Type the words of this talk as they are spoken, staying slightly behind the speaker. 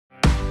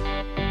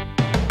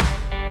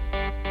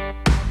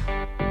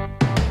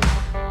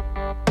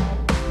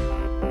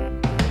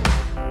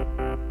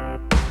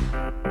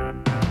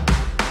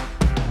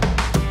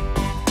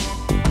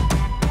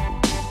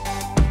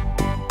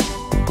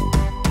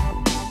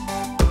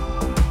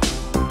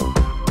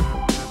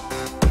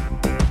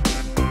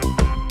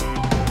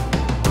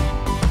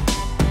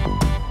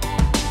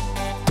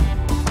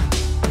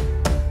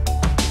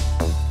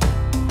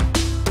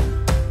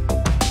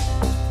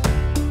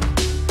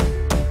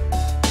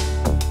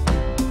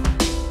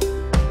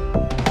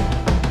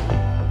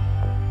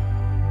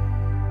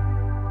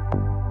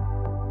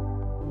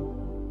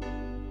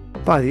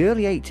By the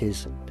early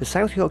 80s, the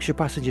South Yorkshire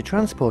Passenger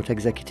Transport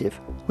Executive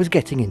was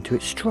getting into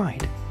its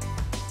stride.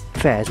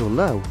 Fares were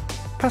low,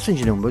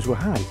 passenger numbers were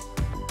high,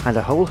 and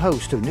a whole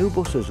host of new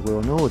buses were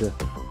on order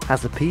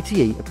as the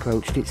PTE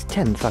approached its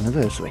 10th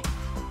anniversary.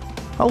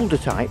 Older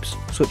types,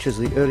 such as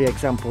the early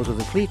examples of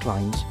the fleet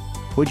lines,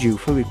 were due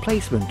for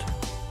replacement,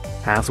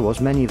 as was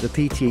many of the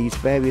PTE's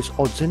various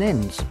odds and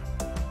ends.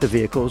 The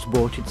vehicles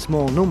bought in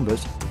small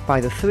numbers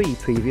by the 3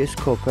 previous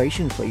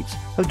corporation fleets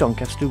of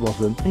Doncaster,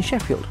 Rotherham and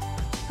Sheffield,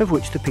 of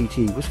which the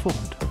PTE was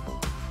formed.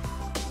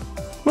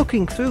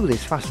 Looking through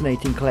this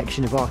fascinating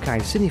collection of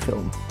archived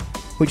cinefilm,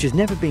 which has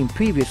never been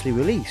previously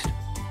released,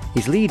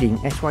 is leading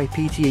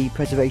SYPTE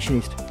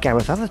preservationist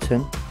Gareth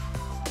Atherton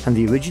and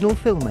the original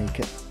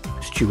filmmaker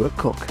Stuart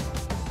Cooke.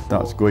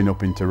 That's going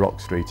up into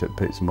Rock Street at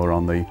Pittsmore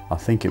on the, I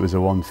think it was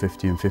a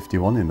 150 and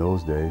 51 in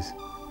those days.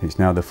 It's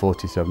now the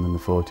 47 and the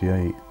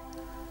 48.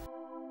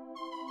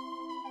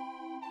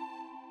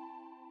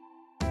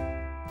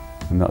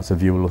 And that's a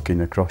view looking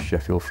across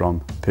Sheffield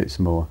from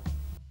Pittsmore.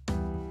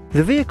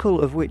 The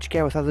vehicle of which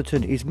Gareth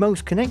Atherton is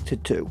most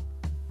connected to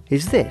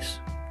is this,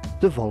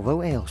 the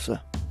Volvo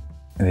Ailsa.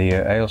 The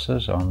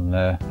Ailsas on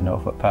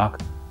Norfolk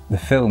Park. The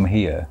film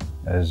here,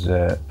 as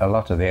a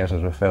lot of the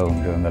Ailsas were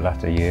filmed during the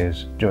latter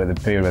years, during the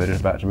period where they're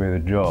just about to be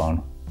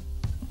withdrawn.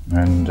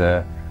 And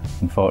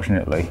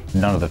unfortunately,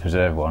 none of the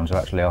preserved ones are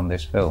actually on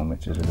this film,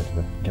 which is a bit of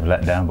a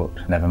letdown,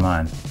 but never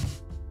mind.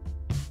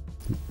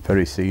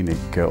 Very scenic.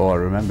 I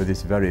remember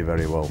this very,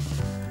 very well.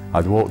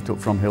 I'd walked up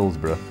from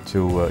Hillsborough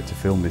to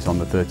film this on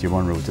the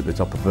 31 route at the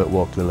top of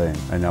Walkley Lane,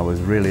 and I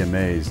was really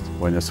amazed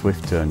when a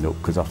Swift turned up,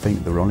 because I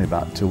think there were only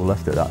about 2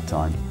 left at that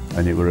time,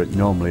 and it were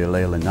normally a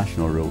Leyland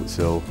National route,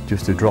 so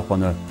just to drop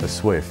on a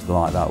Swift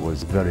like that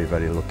was very,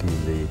 very lucky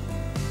indeed.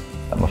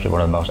 That must be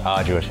one of the most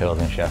arduous hills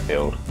in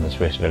Sheffield, and the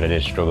Swiss really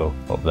did struggle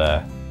up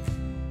there.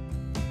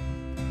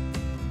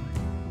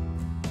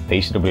 The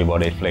ECW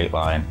bodied fleet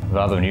line,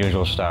 rather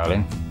unusual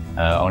styling,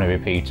 only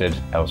repeated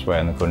elsewhere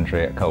in the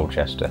country at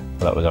Colchester,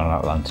 but that was on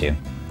Atlantean.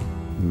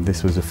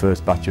 This was the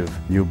first batch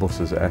of new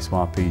buses that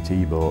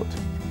SYPTE bought,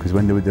 because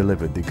when they were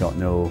delivered they got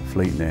no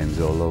fleet names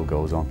or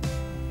logos on.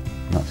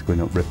 And that's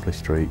going up Ripley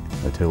Street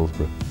at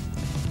Hillsborough.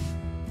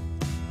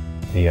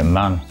 The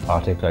MAN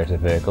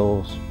articulated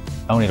vehicles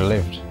only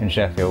lived in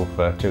Sheffield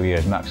for 2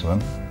 years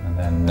maximum,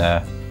 and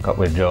then got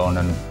withdrawn,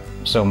 and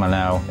some are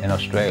now in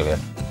Australia,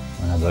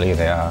 and I believe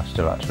they are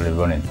still actually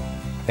running.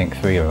 I think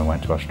 3 of them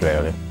went to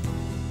Australia.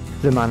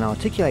 The MAN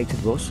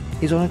articulated bus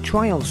is on a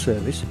trial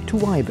service to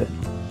Wyburn.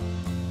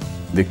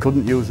 They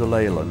couldn't use the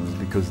Leylands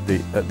because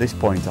at this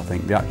point I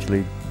think they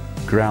actually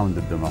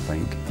grounded them, I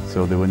think.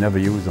 So they were never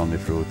used on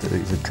this route.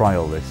 It's a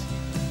trial this,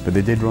 but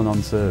they did run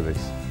on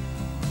service.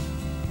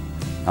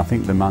 I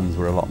think the MANs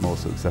were a lot more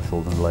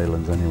successful than the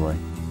Leylands anyway.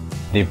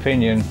 The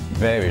opinion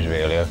varies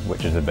really of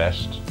which is the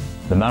best.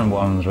 The MAN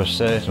ones were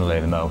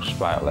certainly the most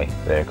sprightly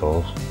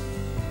vehicles,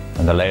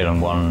 and the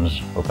Leyland ones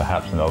were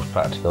perhaps the most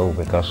practical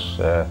because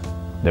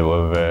they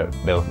were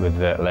built with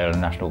Leyland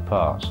National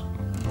parts.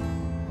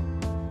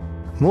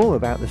 More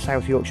about the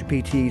South Yorkshire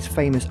PTE's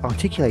famous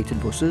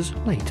articulated buses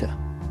later.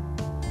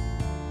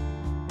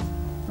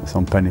 It's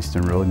on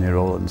Penistone Road near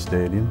Alton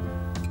Stadium.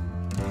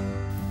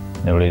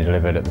 Newly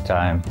delivered at the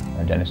time,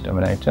 a Dennis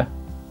Dominator.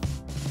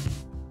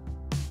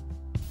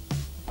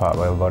 Part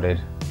wheel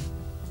bodied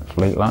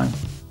fleet line.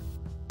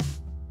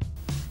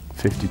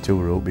 52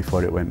 route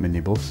before it went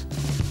minibus.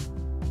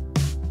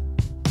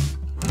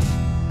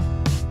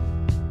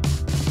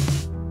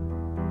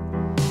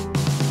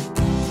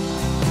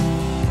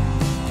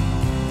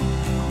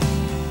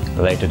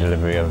 The later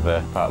delivery of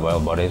part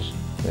wheel bodies,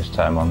 this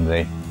time on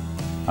the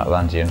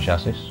Atlantean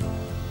chassis.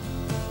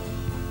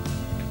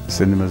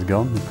 Cinema's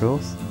gone, of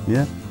course,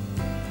 yeah.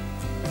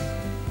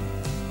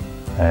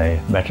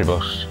 A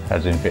Metrobus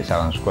heads in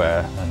Fitzallen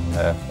Square,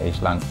 and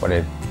East Lanc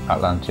bodied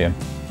Atlantean,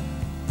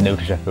 new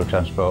to Sheffield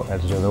Transport,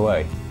 heads the other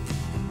way.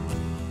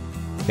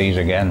 These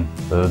again,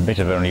 with a bit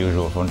of an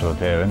unusual frontal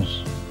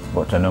appearance,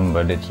 but a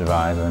number did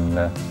survive and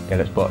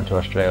get exported to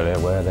Australia,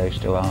 where they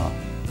still are.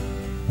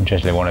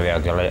 Interestingly, one of the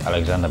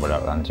Alexander Budd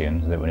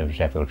Atlanteans that were new to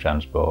Sheffield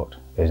Transport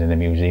is in a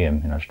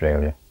museum in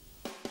Australia.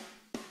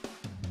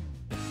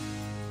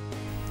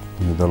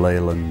 The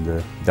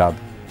Leyland DAB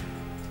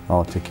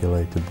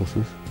articulated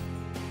buses.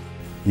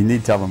 You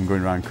need to have them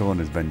going around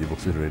corners, bendy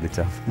buses, really,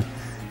 to have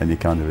any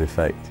kind of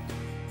effect.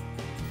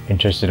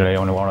 Interestingly,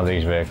 only one of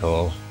these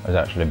vehicles has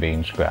actually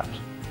been scrapped.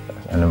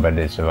 A number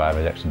did survive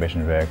as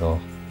exhibition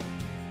vehicles.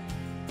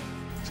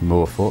 It's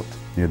Moorfoot,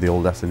 near the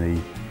old S&E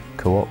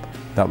co-op.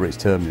 That were its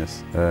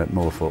terminus,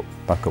 Moorfoot,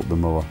 back up the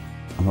moor.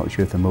 I'm not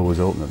sure if the moor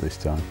was open at this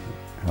time.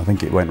 I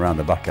think it went round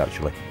the back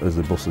actually, as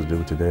the buses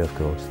do today, of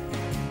course.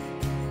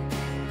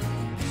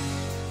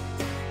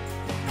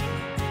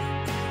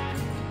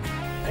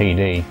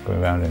 PD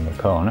going round in the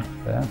corner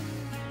there.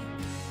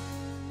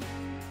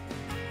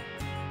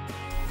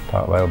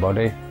 Part whale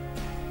body.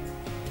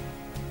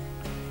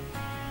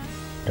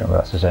 Don't know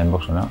if that's the same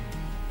bus or not.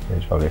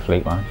 It's probably a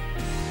fleet line.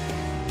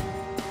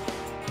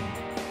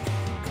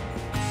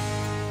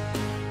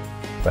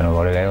 Been a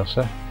body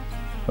Ailsa.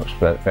 Looks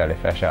fairly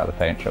fresh out of the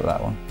paint shop,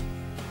 that one.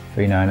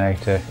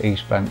 398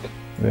 East Bank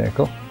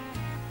vehicle.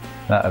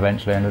 That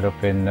eventually ended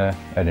up in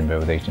Edinburgh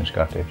with Eastern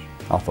Scottish.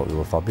 I thought they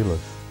were fabulous.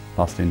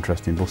 That's the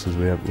interesting buses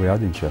we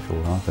had in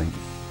Sheffield, I think.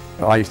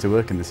 I used to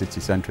work in the city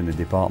centre in the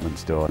department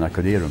store and I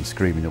could hear them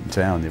screaming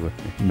uptown. They were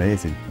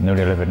amazing.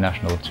 Newly delivered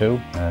National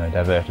 2,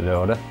 diverted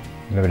order,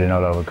 delivered in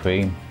all over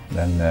Queen,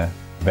 then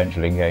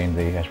eventually gained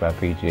the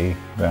SYPTE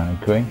brown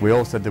and cream. We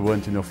all said there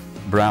weren't enough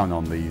brown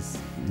on these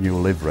new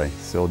livery,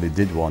 so they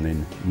did one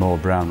in more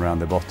brown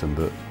round the bottom,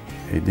 but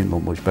it didn't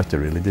look much better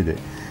really, did it?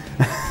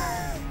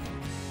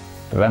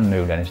 Brand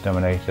new Dennis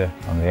Dominator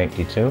on the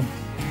 82.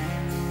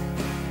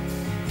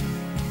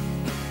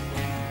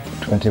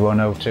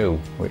 2102,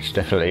 which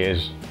definitely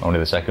is only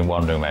the second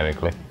one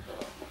numerically.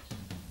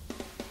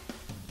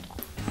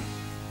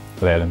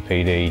 Leyland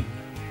PD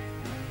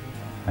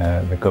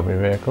recovery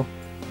vehicle.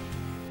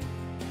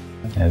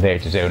 The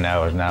 82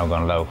 now has now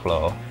gone low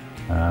floor,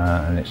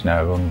 and it's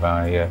now run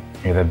by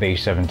either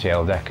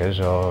B70L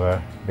deckers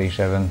or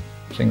B7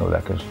 single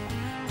deckers.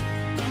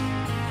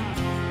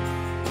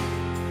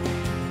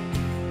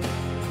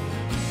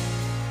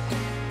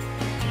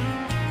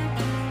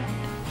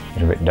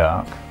 It's a bit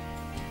dark.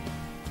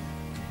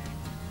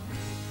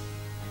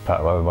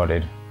 Part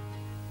lower-bodied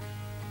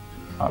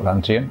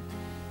Atlantean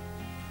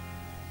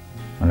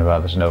and a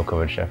rather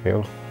snow-covered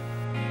Sheffield.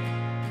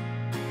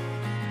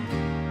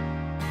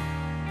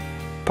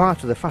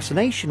 Part of the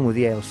fascination with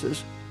the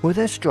Ailses were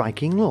their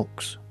striking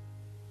looks.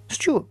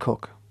 Stuart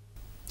Cooke.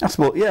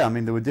 Yeah, I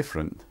mean, they were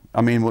different.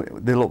 I mean,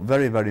 they look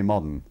very, very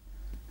modern,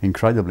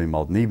 incredibly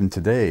modern. Even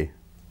today,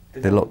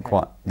 they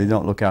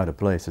don't look out of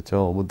place at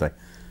all, would they?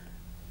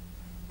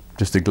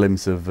 Just a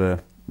glimpse of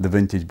the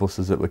vintage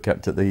buses that were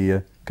kept at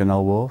the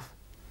Canal Wharf.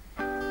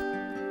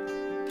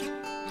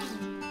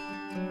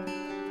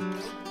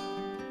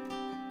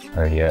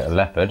 A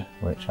Leopard,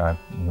 which I'm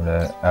going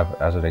to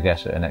hazard a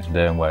guess at an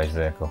ex-Dernways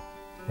vehicle.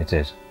 It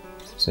is.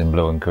 It's in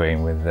blue and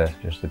cream with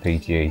just the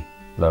PTE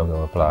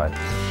logo applied.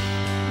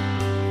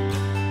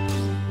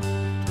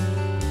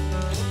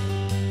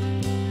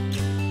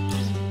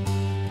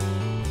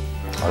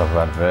 I love an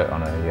advert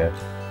on a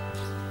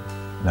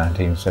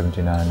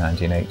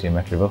 1979-1980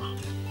 Metrobus.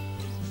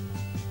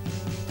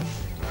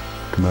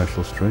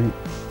 Commercial Street.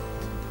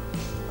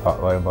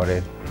 Part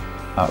low-bodied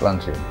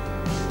Atlantean.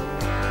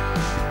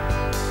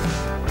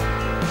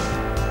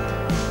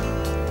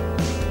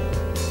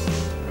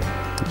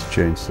 It's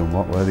changed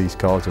somewhat. Where these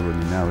cars are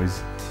running now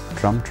is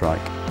tram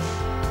track.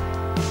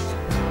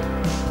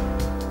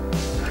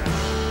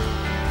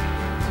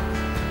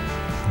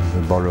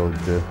 They borrowed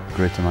the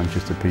Greater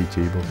Manchester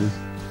PTE buses.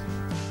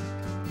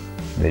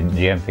 The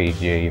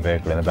GMPTE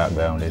vehicle in the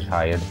background is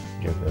hired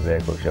due to the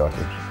vehicle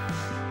shortage.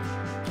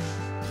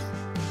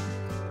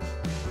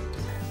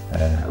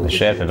 The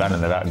Schaefer van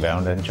in the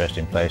background, an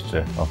interesting place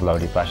to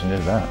offload your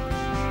passengers, that.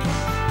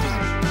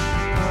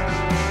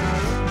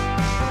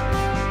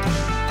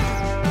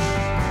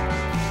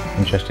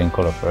 Interesting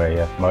colour for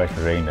a Morris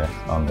Arena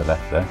on the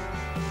left there.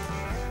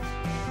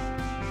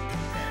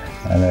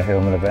 And a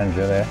Hillman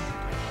Avenger there.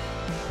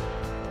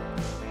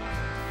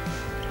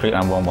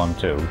 Fleetland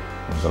 112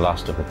 was the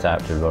last of the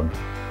type to run,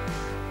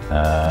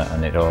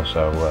 and it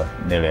also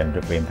nearly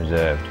ended up being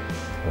preserved,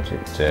 but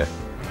it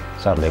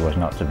sadly was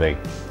not to be.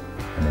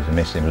 And there's a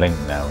missing link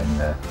now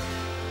in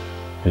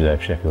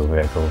preserved Sheffield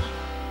vehicles.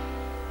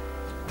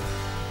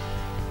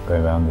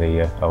 Going around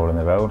the hole in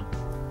the road,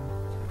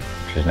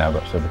 which has now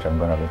got Subatron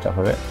going over the top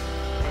of it.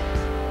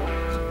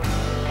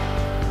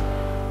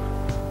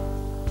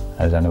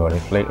 There's anybody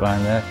fleet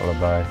line there, followed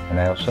by an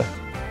Ailsa.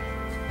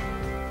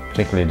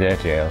 Particularly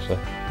dirty Ailsa,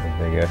 with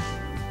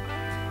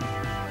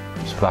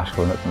the splash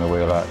going up from the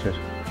wheel arches.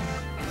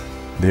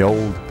 The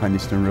old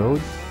Penistone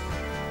Road.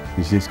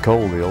 Is this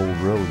called the old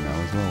road now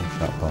as well,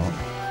 that part?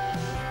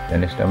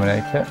 Dennis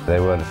Dominator. They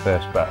were the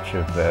first batch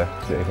of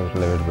vehicles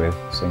delivered with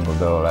single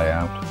door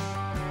layout.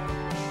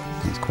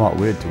 It's quite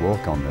weird to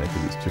walk on there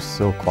because it's just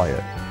so quiet.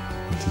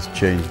 It has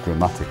changed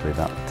dramatically,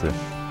 that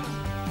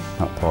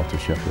part of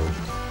Sheffield.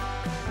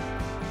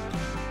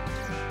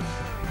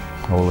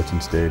 Hollerton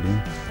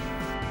Stadium.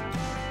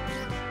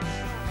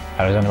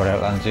 Alexander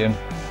Atlantean,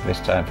 this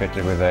time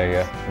fitted with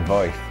a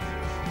Voith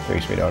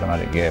 3-speed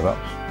automatic gearbox.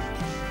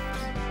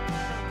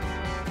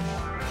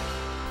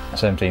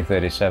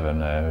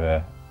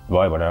 1737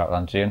 wide-body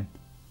Atlantean,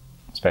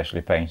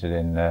 specially painted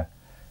in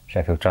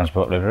Sheffield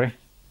Transport livery.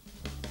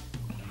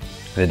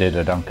 They did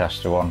a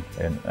Doncaster one,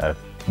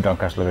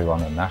 Doncaster livery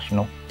one on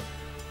National,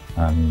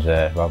 and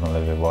Robin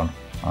livery one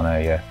on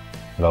a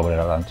low-body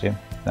Atlantean.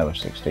 That was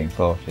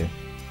 1640, I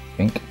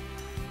think.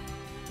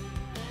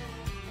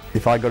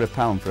 If I got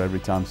 £1 for every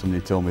time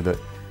somebody told me that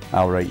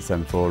our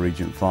 874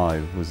 Regent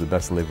 5 was the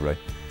best livery,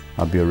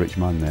 I'd be a rich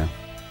man now.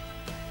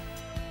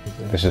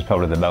 This is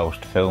probably the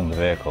most filmed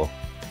vehicle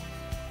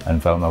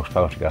and most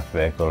photographed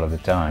vehicle of the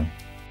time.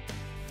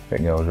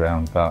 It goes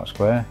round Park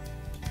Square,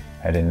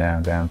 heading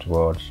now down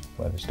towards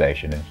where the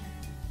station is.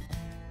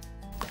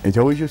 It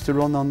always used to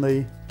run on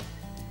the,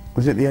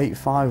 was it the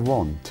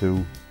 851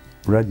 to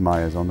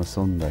Redmires on a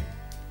Sunday?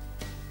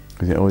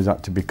 because it always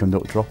had to be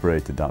conductor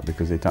operated, that,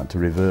 because it had to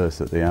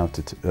reverse at the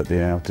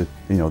outer,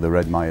 you know, the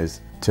Red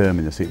Myers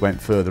terminus. It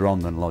went further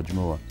on than Lodge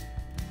Moor.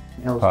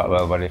 Part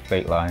of Body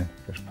Fleet Line,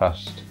 just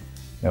past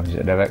the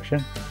opposite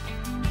direction.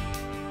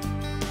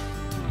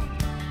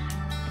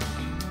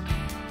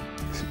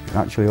 It's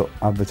actually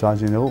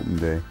advertising the open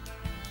day.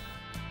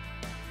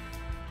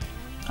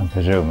 I'm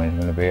presuming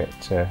it's going to be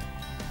at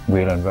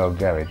Whelan Road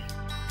Garage.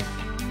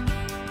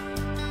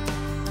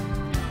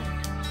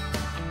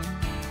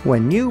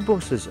 When new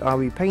buses are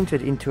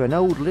repainted into an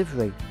old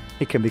livery,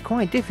 it can be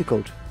quite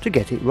difficult to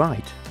get it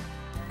right.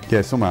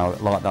 Yeah, somehow,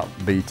 like that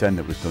B10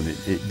 that was done,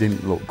 it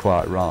didn't look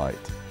quite right,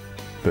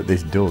 but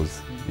this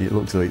does. It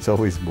looks like it's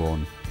always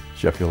worn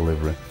Sheffield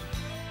livery.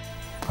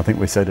 I think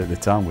we said at the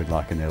time we'd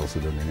like an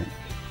Ailsa done in it.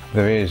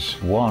 There is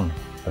one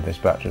of this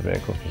batch of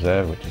vehicles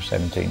preserved, which is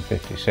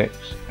 1756,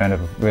 and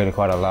really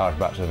quite a large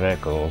batch of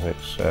vehicles.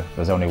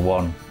 There's only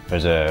one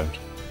preserved.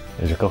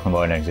 There's a couple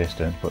more in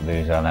existence, but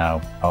these are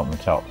now out on the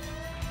top.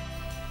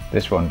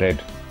 This one did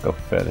go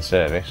for further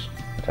service,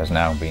 but has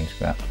now been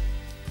scrapped.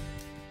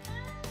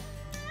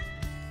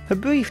 A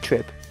brief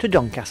trip to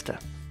Doncaster.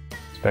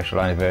 Special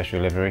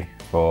anniversary livery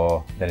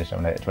for Dennis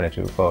Dominator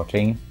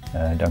 2214,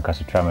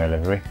 Doncaster Tramway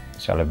livery, to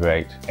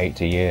celebrate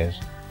 80 years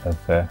of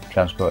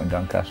transport in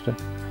Doncaster.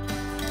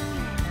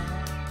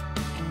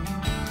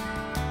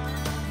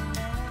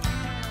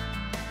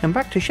 And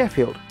back to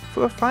Sheffield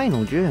for a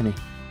final journey.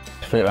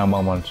 Fleet Line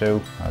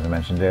 112, as I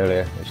mentioned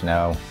earlier, it's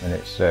now in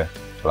its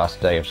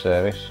last day of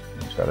service.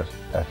 It's got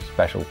a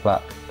special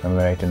plaque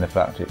commemorating the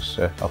fact it's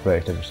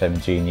operated for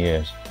 17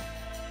 years.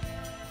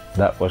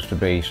 That was to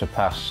be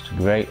surpassed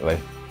greatly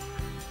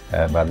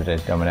by the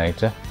Dennis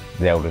Dominator,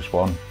 the oldest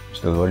one,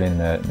 still running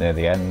near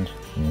the end.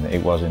 And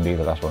it was indeed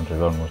the last one to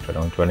run, was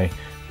 2020,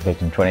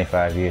 completing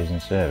 25 years in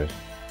service.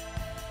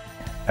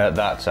 At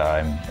that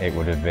time, it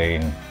would have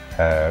been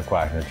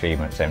quite an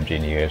achievement,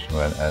 17 years from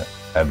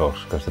a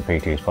bus, because the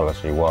PTE's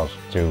policy was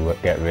to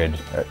get rid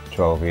at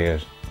 12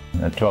 years.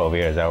 At 12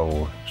 years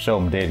old,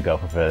 some did go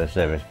for further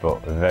service,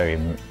 but the very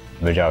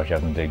majority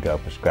of them did go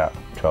for scrap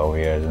 12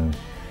 years. And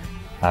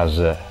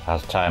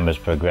as time has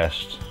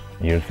progressed,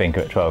 you'd think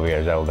at 12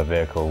 years old the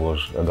vehicle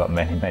got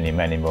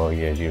many more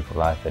years useful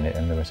life in it,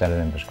 and they were sending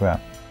them for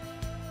scrap.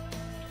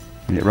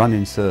 It ran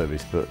in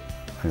service, but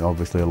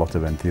obviously a lot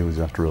of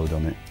enthusiasts rode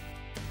on it.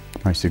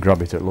 I used to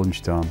grab it at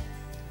lunchtime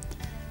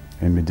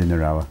in my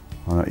dinner hour.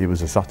 It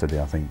was a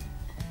Saturday, I think.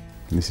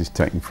 And this is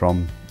taken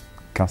from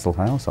Castle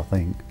House, I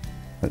think,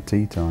 at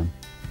tea time.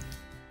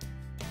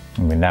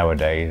 I mean,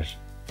 nowadays,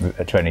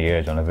 20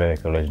 years on a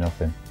vehicle is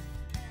nothing.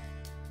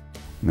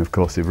 And of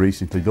course they've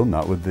recently done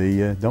that with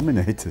the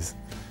Dominators,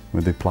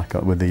 with the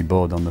placard, with the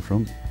board on the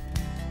front.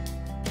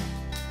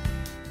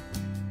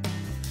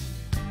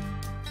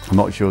 I'm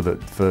not sure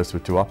that first we're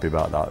too happy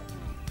about that,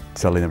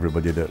 telling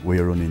everybody that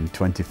we're running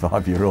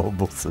 25-year-old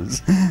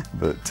buses,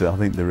 but I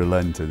think they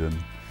relented, and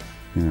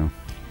you know,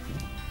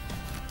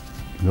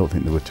 I don't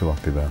think they were too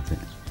happy about it.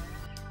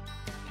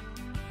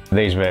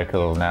 These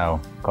vehicles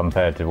now,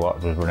 compared to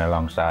what was running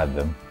alongside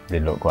them, they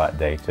look quite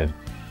dated.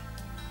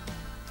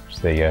 It's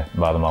the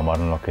rather more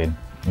modern looking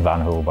Van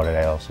Hool bodied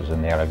Ailsas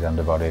and the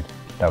Alexander bodied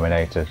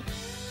Dominators.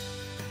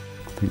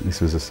 I think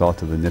this was the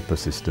start of the Nipper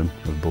system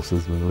of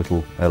buses with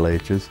little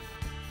LHs.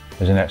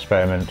 There's an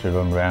experiment to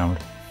run round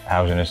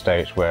housing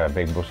estates where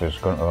big buses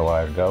couldn't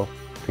otherwise go.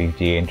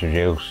 PTE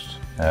introduced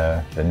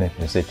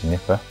the City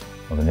Nipper,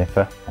 or the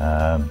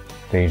Nipper.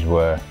 These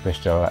were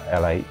Bristol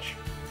LH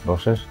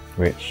buses,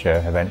 which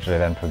eventually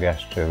then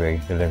progressed to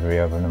the delivery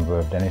of a number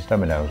of Dennis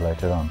Dominos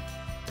later on.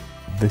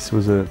 This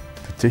was a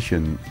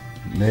petition,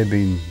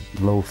 maybe in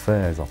low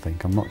fares, I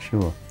think, I'm not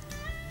sure.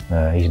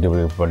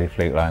 ECW Body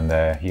Fleet Line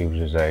there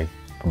uses a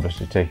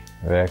publicity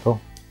vehicle,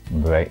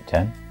 number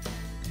 810.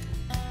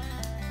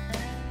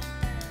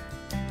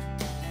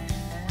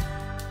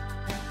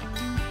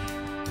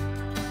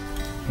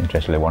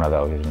 Interestingly, one of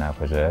those is now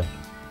preserved,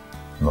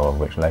 more of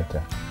which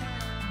later.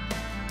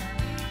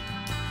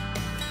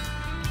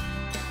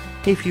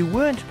 If you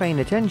weren't paying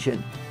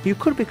attention, you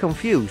could be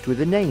confused with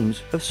the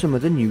names of some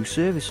of the new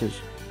services.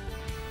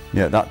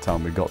 Yeah, at that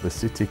time we got the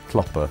City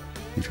Clopper,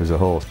 which was a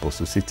horse bus,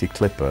 the City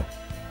Clipper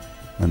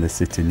and the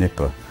City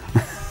Nipper.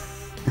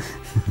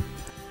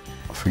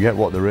 I forget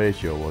what the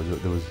ratio was,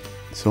 but there was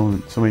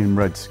some in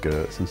red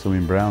skirts and some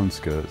in brown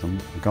skirts,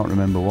 I can't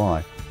remember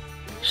why.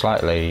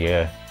 Slightly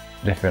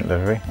different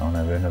livery on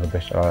another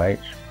Bristol LH,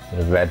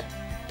 with a red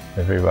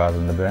livery rather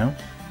than the brown.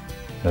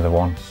 Another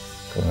one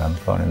coming around the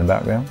phone in the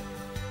background.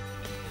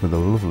 But they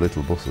were lovely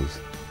little buses.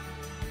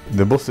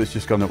 The bus that's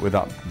just gone up with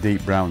that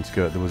deep brown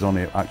skirt, there was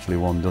only actually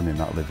one done in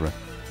that livery.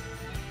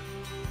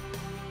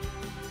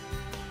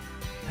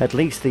 At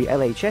least the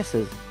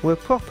LHSs were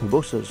proper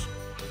buses.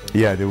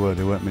 Yeah, they were.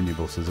 They weren't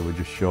minibuses, they were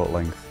just short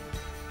length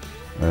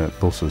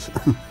buses.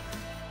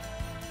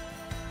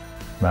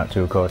 Mark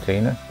II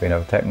Cortina, being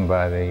overtaken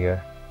by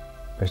the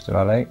Bristol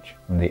LH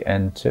and the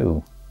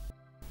N2.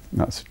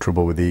 That's the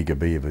trouble with eager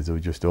beavers, they were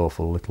just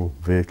awful little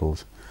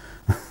vehicles.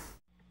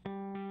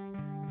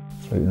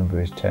 Fleet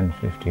number is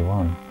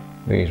 1051.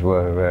 These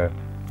were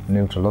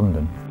new to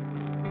London.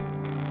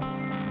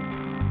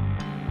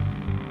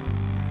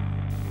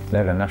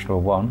 They're a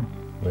National 1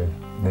 with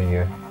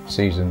the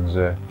season's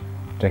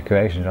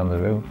decorations on the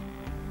roof.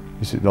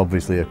 This is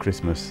obviously a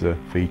Christmas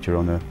feature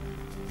on a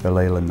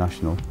Leyland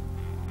National.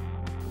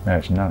 No,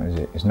 it's not, is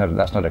it? It's not.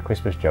 That's not a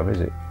Christmas job,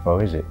 is it?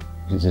 Or is it?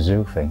 It's a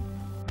zoo thing.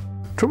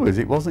 Trouble is,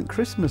 it wasn't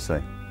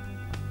Christmassy,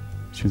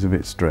 which was a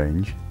bit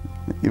strange.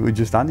 It was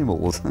just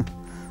animals.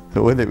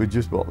 So whether it was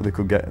just what they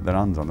could get their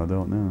hands on, I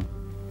don't know.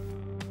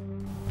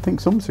 I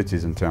think some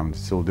cities and towns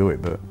still do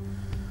it, but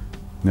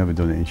never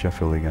done it in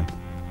Sheffield again.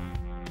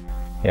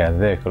 Yeah, the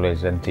vehicle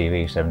is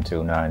NTV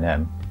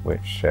 729M,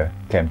 which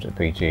came to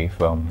PTE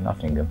from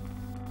Nottingham.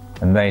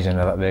 Amazing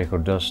that vehicle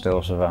does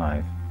still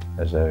survive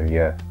as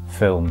a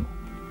film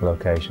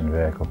location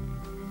vehicle.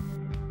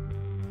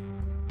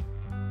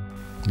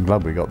 I'm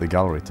glad we got the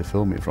gallery to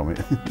film it from it.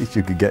 At least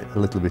you could get a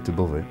little bit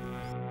above it.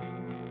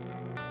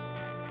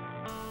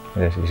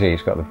 Yes, you see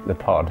it's got the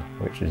pod,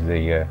 which is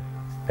the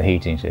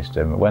heating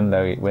system.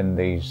 When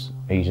these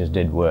heaters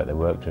did work, they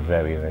worked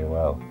very, very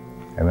well.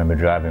 I remember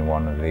driving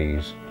one of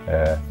these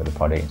for the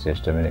pod heating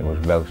system, and it was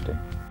roasting.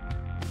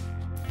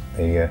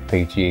 The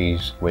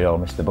PTE's We All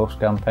Miss the Bus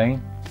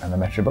campaign and the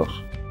Metrobus,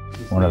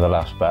 one of the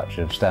last batch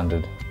of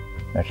standard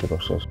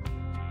Metrobuses.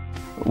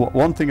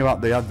 One thing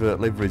about the advert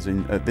liveries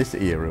at this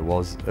era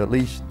was at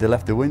least they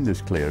left the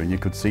windows clear and you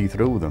could see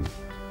through them.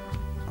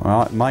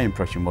 My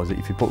impression was that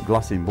if you put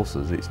glass in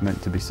buses, it's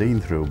meant to be seen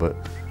through, but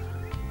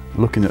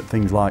looking at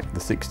things like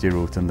the 60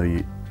 route and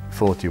the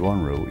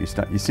 41 route,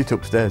 you sit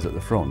upstairs at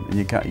the front and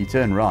you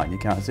turn right and you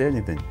can't see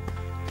anything.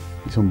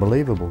 It's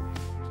unbelievable.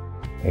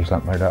 East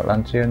Lampard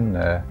Atlantean,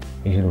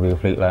 Easy Wheel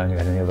Fleet Line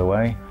heading the other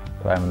way,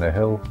 climbing the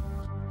hill.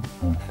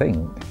 I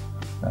think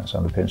that's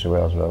on the Prince of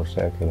Wales Road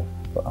Circular,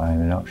 but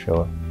I'm not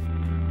sure.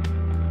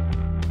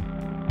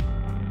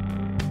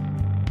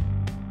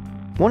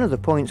 One of the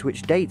points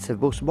which dates a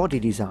bus body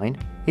design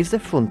is the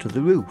front of the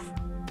roof.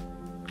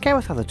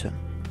 Gareth Atherton.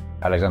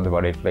 Alexander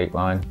Body Fleet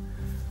Line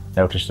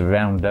noticed the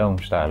round dome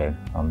styling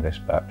on this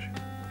batch.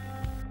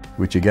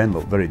 Which again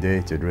looked very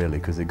dated really,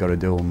 because they got a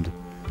domed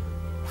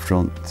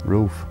front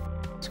roof.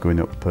 It's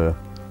going up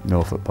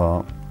Norfolk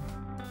Park.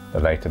 The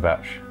later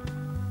batch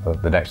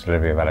of the next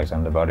delivery of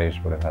Alexander bodies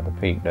would have had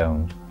the peak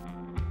domes.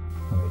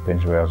 And the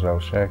Prince of Wales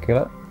Road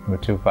Circular, number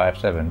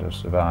 257, does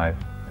survive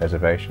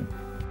preservation.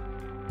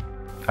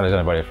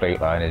 Alexander Body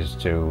Fleet Line is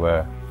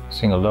to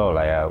single door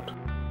layout.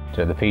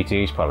 So the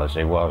PTE's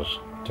policy was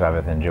to have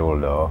everything dual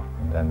door,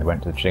 and then they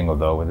went to the single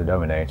door with the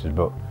dominators,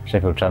 but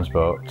Sheffield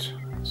Transport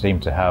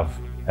seemed to have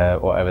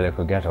whatever they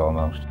could get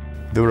almost.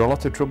 There were a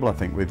lot of trouble, I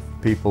think, with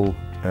people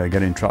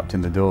getting trapped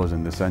in the doors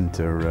and the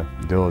centre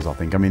doors, I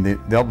think. I mean,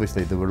 they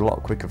obviously they were a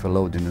lot quicker for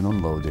loading and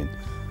unloading,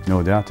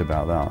 no doubt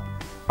about that.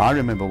 I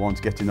remember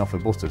once getting off a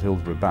bus at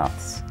Hillsborough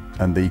Baths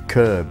and the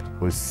curb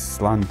was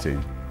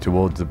slanting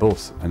towards the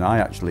bus and I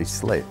actually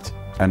slipped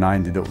and I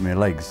ended up with my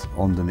legs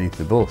underneath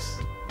the bus.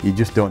 You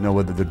just don't know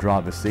whether the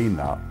driver's seen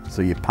that,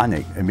 so you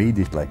panic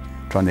immediately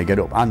trying to get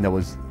up, and I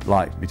was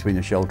like between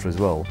a shelter as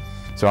well,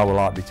 so I was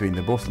like between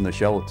the bus and the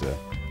shelter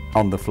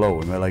on the floor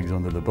with my legs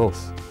under the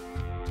bus.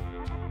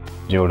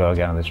 Dual door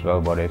again on this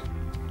row-bodied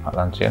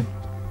Atlantean.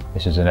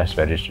 This is an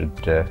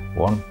S-registered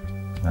one,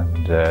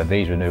 and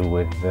these were new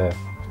with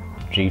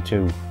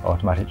G2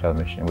 automatic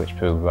transmission, which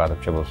proved rather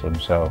troublesome,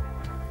 so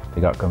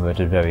they got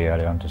converted very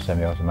early on to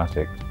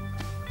semi-automatic.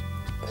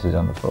 This is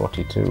on the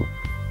 42.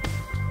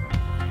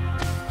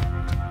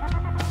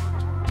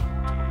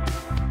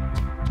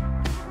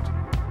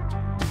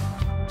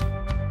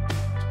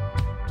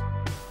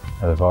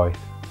 The Voith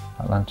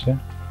Atlantean.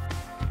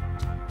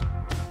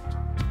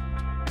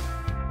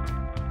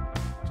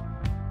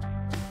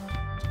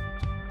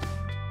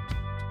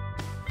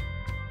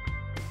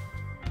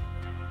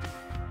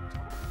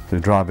 The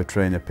driver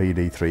trainer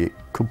PD3, it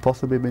could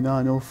possibly be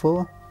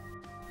 904.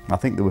 I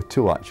think there were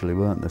two actually,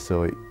 weren't there,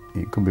 so it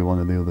could be one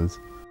of the others.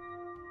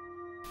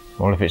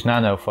 Well, if it's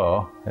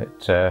 904,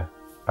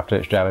 after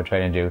its driver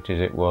training duties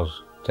it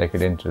was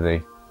taken into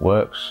the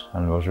works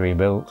and was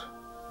rebuilt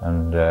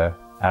and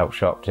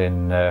outshopped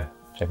in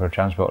Sheffield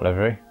Transport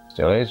livery.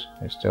 Still is.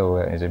 It still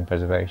is in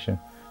preservation,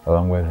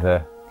 along with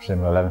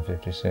similar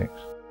 1156.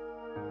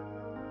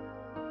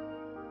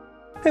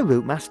 A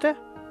route master?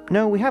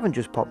 No, we haven't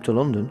just popped to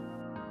London.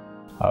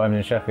 Our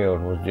in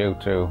Sheffield was due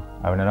to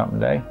having an open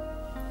day.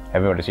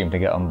 Everybody seemed to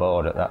get on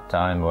board at that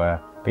time, where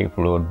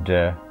people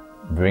would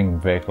bring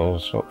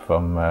vehicles up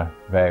from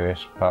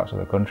various parts of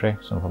the country,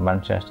 some from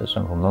Manchester,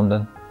 some from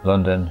London.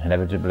 London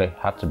inevitably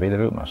had to be the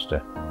route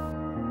master.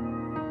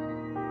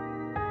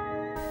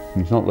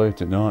 It's not late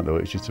at night though,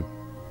 it's just a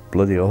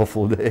bloody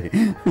awful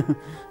day.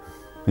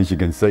 As you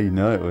can see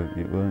now,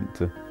 it weren't.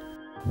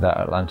 That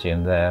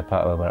Atlantean there,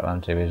 part of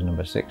Atlantean, is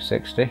number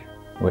 660,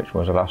 which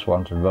was the last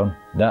one to run.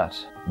 That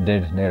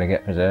did nearly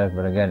get preserved,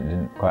 but again it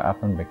didn't quite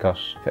happen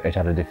because it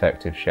had a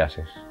defective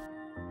chassis.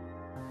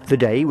 The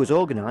day was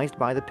organised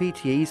by the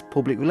PTE's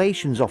Public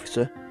Relations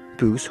Officer,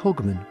 Bruce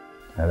Hugman.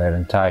 They're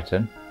in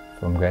Titan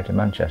from Greater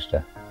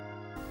Manchester.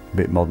 A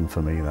bit modern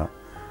for me, that.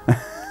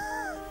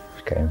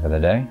 came for the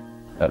day.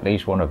 At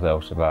least one of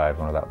those survived,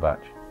 one of that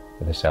batch,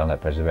 with the Cine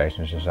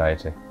Preservation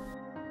Society.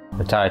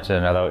 The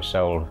Titan, although it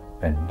sold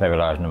in very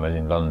large numbers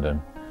in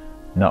London,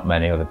 not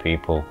many other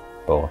people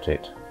bought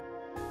it.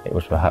 It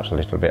was perhaps a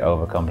little bit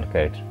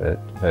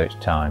overcomplicated for its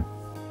time.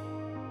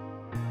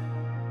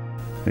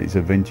 It's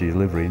a vintage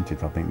livery, isn't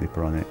it? I think they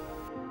put on it.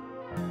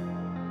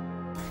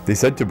 They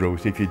said to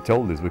Bruce, if you'd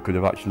told us, we could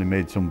have actually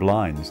made some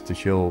blinds to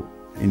show,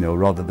 you know,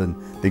 rather than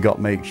they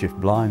got makeshift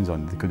blinds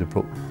on. They could have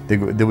put, they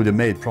would have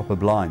made proper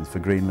blinds for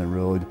Greenland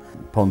Road,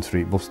 Pond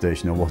Street bus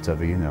station or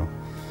whatever, you know.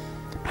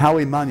 How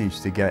he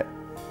managed to get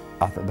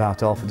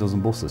about half a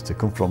dozen buses to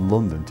come from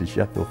London to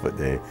Sheffield for the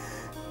day,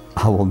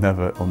 I will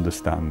never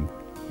understand.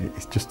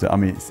 It's just, I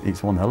mean,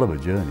 it's one hell of a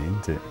journey,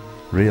 isn't it?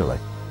 Really.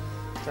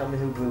 Tell me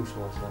who Bruce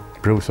was then.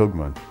 Bruce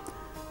Hugman.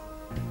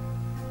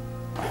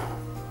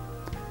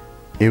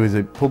 He was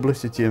a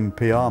publicity and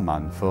PR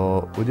man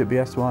for, would it be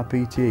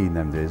SYPTE in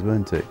them days,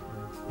 weren't it?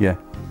 Yeah,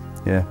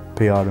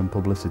 PR and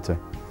publicity.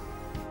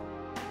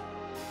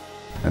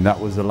 And that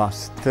was the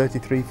last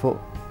 33-foot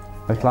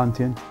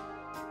Atlantean.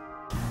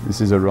 This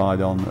is a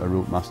ride on a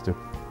route master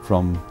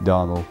from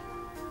Darnell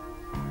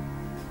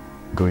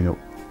going up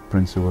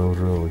Prince of Wales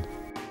Road.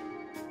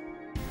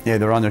 Yeah,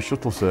 they ran a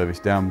shuttle service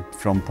down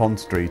from Pond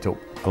Street up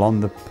along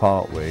the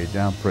Parkway,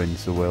 down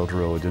Prince of Wales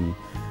Road and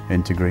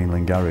into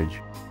Greenland Garage.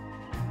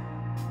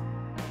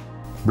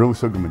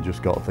 Bruce Hugman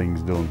just got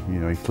things done, you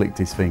know, he clicked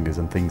his fingers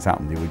and things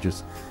happened. It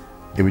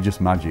was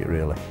just magic,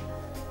 really.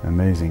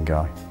 Amazing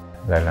guy.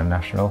 Leyland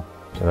National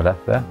to the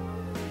left there,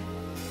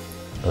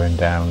 going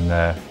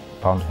down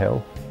Pond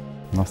Hill.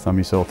 Last time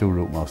you saw two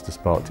route masters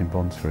parked in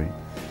Pond Street.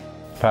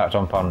 Parked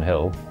on Pond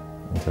Hill,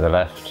 and to the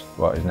left,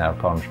 what is now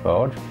Pond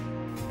Forge,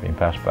 being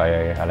passed by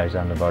a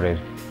Alexander-bodied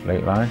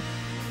fleet line.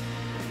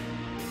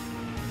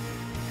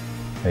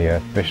 The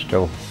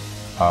Bristol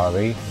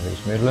RE of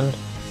East Midland,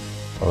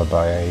 followed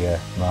by a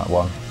Mark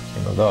 1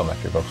 single-door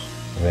Metrobus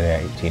with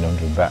an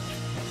 1800 batch.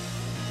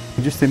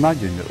 Just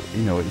imagine that,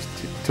 you know, it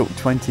took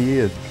 20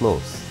 years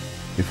plus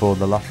before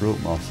the last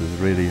route masters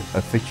really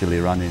officially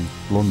ran in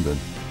London.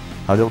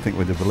 I don't think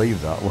we'd have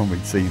believed that when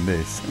we'd seen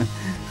this.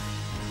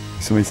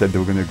 Somebody said they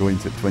were going to go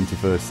into the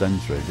 21st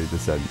century, they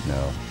just said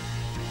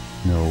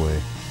no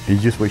way. You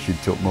just wish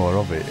you'd took more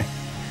of it.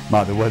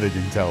 Mark, the weather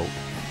didn't help.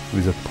 It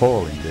was an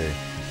appalling day.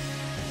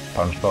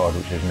 Pond Forge,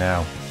 which is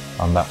now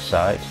on that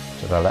site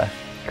to the left,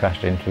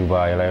 crashed into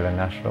by Leyland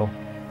National,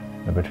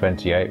 number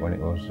 28, when it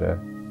was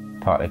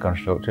partly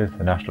constructed.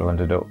 The National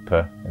ended up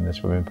in the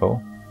swimming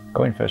pool,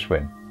 going for a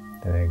swim.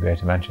 The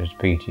Greater Manchester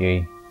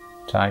PTE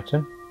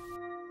Titan.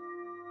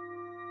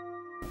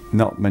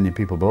 Not many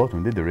people bought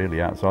them, did they, really,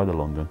 outside of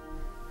London?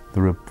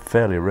 They were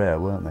fairly rare,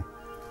 weren't they?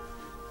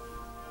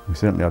 We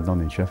certainly had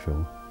none in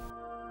Sheffield.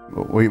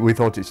 We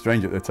thought it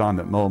strange at the time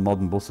that more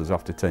modern buses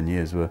after 10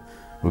 years were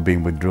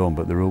being withdrawn,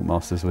 but the route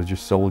masters were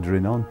just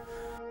soldiering on.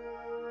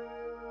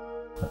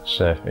 That's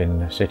in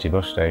the City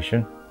bus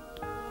station.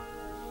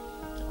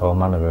 All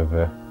manner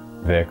of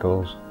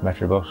vehicles,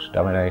 Metrobus,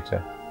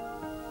 Dominator,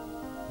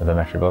 the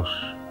Metrobus,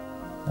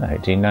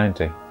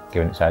 1890,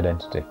 given its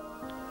identity.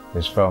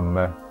 It's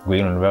from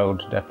Greenland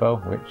Road depot,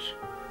 which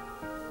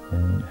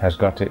has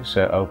got its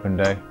open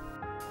day.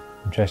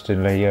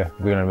 Interestingly,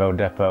 Greenland Road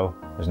depot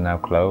is now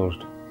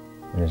closed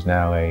and is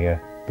now a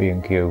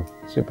B&Q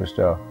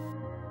superstore.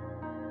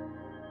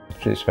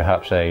 It's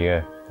perhaps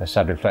a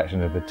sad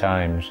reflection of the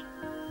times.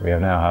 We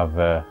now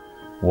have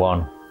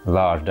one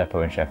large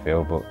depot in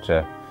Sheffield, but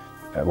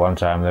at one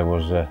time there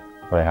was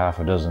probably half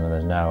a dozen and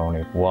there's now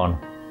only one.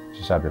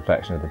 It's a sad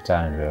reflection of the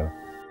times, really.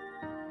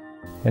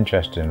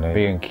 Interestingly,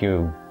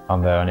 B&Q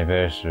on their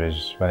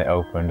anniversaries when it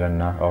opened,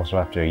 and also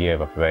after a year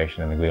of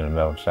operation in the Greenland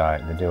Road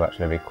site, they do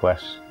actually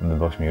request from the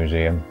Bus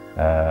Museum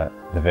the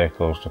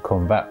vehicles to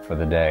come back for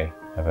the day,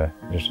 have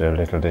just a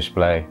little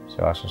display.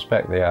 So I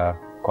suspect they are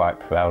quite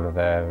proud of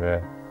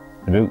their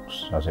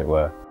roots, as it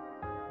were.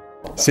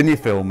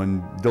 Cinefilm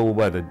and dull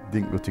weather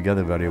didn't go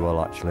together very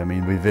well, actually. I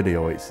mean, with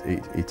video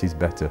it is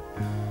better,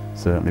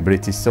 certainly, but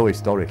it is so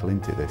historical,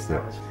 isn't it, this,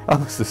 that I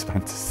must have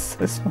spent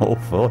a small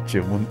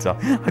fortune one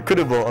time. I could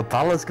have bought a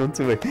palace, couldn't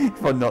I,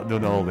 if I'd not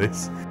done all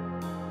this.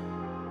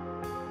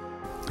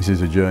 This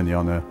is a journey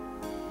on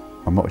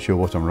I'm not sure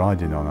what I'm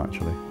riding on,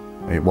 actually.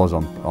 It was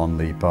on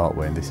the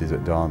Parkway, and this is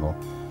at Darnell.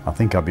 I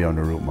think I'd be on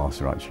a route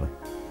master, actually.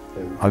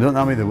 I don't know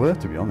how many there were,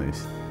 to be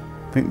honest.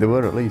 I think there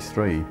were at least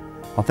 3.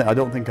 I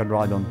don't think I'd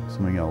ride on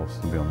something else,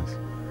 to be honest.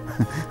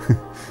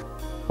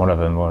 One of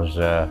them was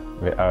the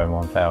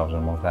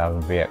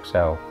RM1000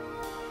 VXL,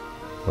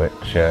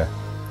 which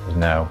is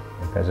now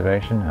in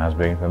preservation, has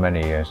been for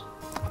many years.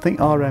 I think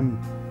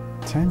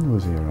RM10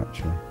 was here,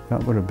 actually.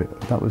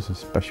 That was a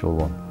special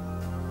one.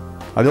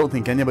 I don't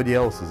think anybody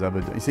else has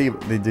ever done. You see,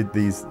 they did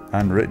these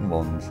handwritten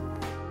ones.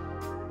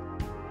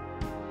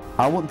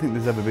 I wouldn't think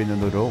there's ever been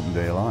another open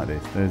day like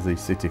this. There's the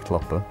City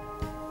Clopper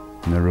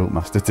and the route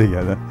master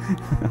together.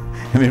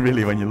 I mean,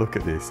 really, when you look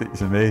at this,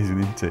 it's amazing,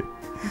 isn't it?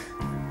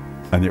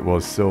 And it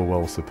was so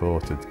well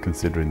supported,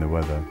 considering the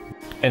weather.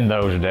 In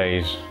those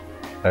days,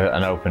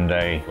 an open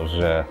day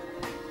was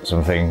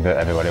something that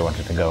everybody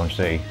wanted to go and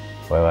see.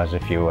 Whereas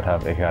if you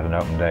had an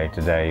open day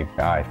today,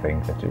 I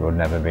think that it would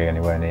never be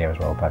anywhere near as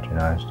well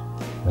patronised.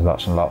 There's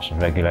lots and lots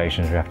of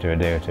regulations we have to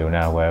adhere to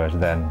now, whereas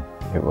then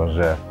it was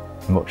a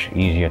much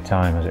easier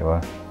time, as it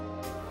were.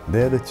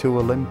 They're the two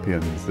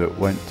Olympians that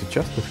went to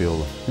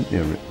Chesterfield,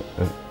 didn't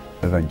they,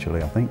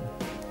 eventually, I think.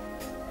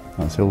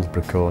 That's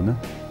Hillsborough Corner.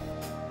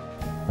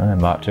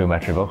 Mark II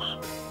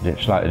Metrobus.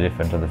 It's slightly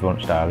different to the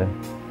front styling.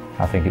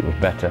 I think it was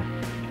better,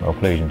 more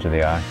pleasing to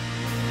the eye.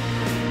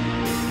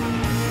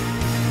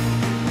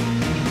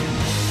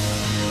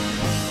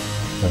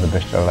 The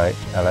Bristol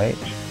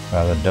LH,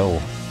 rather dull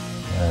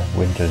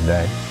winter's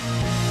day.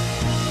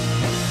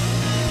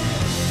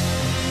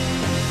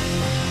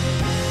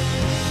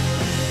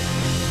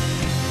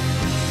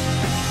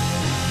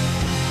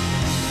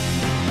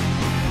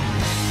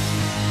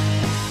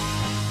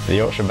 The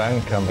Yorkshire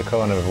Bank on the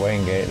corner of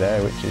Waingate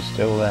there, which is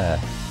still there.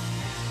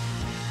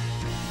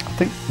 I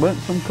think, weren't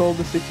some called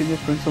the City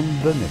Nipper and some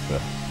the Nipper?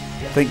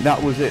 I think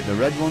that was it. The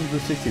red ones were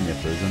City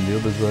Nippers and the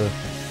others were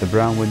the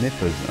brown were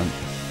Nippers.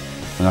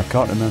 And I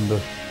can't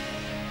remember.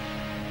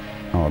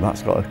 Oh,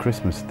 that's got a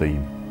Christmas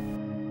theme.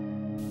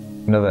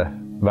 Another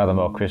rather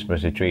more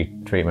Christmassy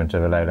treatment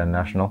of a Leyland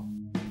National.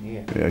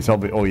 Yeah. It's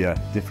obvious. Oh yeah,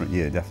 different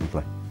year,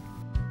 definitely.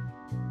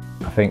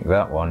 I think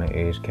that one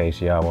is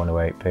KCR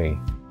 108P.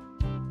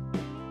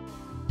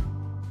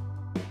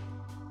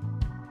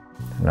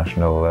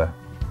 National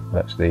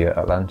lets the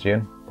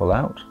Atlantean pull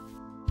out.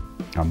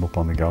 I'm up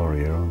on the gallery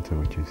here, aren't I,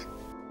 which is...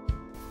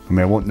 I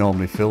mean, I won't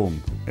normally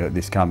film at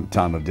this time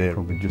of day.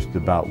 Probably just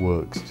about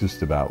works,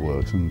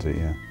 isn't it?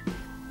 Yeah.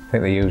 I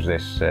think they used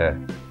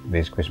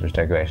these Christmas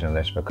decorations on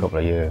this for a couple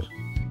of years.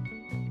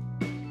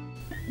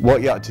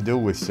 What you had to do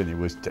with cine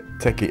was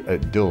take it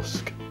at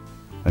dusk,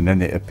 and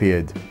then it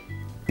appeared,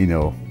 you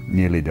know,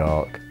 nearly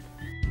dark.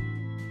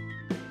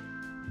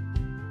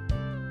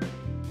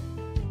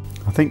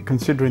 I think,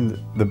 considering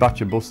the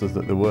batch of buses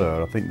that there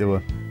were,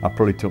 I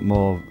probably took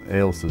more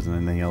Ailses than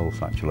anything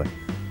else actually.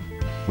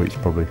 Which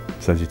probably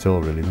says it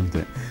all, really, doesn't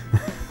it?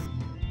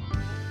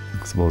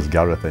 I suppose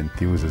Gareth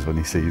enthuses when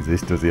he sees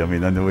this, does he? I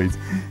mean, I know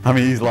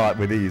he's like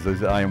with these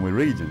as I am with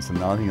Regents,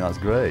 and I think that's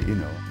great, you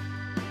know.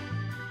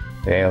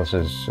 The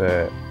Ailses,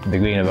 the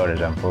green road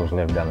examples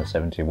live down the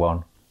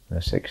 71 and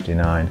the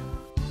 69.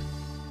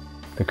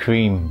 The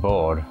cream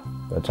board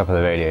at the top of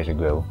the radiator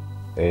grille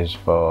is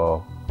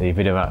for the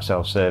Videomat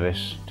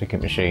self-service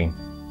ticket machine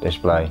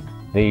display.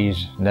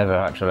 These never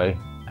actually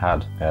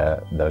had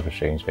those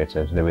machines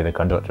fitted. They were either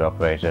conductor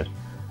operated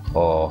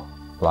or,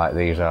 like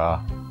these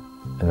are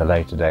in the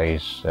later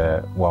days,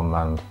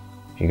 one-manned.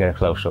 If you get a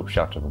close-up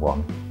shot of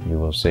one, you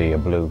will see a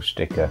blue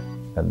sticker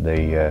at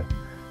the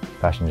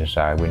passenger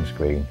side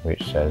windscreen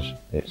which says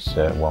it's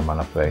one-man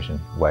operation,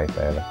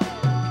 Wayfarer.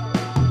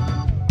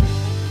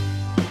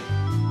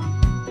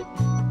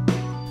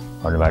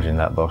 I'd imagine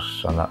that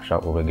bus on that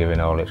shop will be giving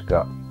all it's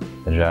got.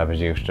 The drivers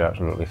used to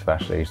absolutely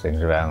thrash these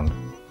things around,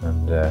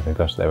 and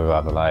because they were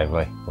rather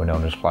lively, were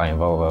known as flying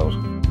Volvos.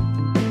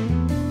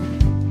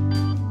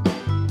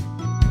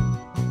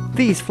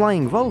 These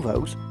flying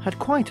Volvos had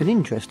quite an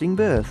interesting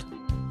birth.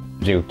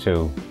 Due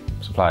to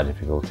supply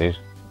difficulties,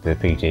 the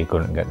PTE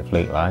couldn't get the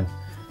fleet line,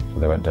 so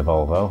they went to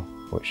Volvo,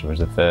 which was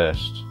the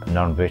first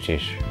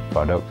non-British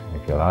product,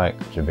 if you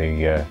like, to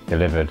be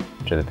delivered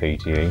to the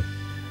PTE.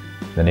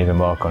 Then even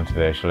more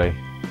controversially,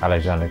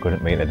 Alexander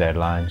couldn't meet the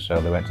deadline, so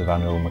they went to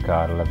Van Rule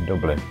Mercadal of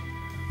Dublin,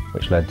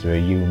 which led to a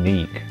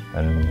unique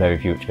and very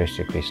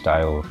futuristically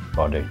styled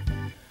body.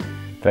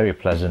 Very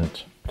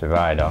pleasant to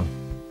ride on,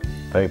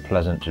 very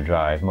pleasant to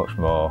drive, much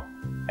more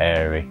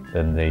airy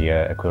than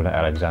the equivalent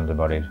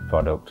Alexander-bodied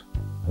product.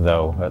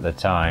 Though at the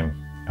time,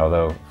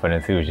 although for an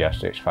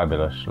enthusiast it's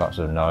fabulous, lots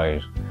of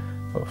noise,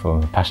 but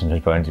from a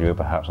passenger's point of view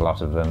perhaps a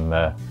lot of them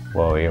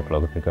wore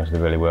earplugs because they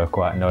really were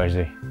quite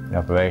noisy in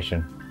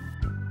operation.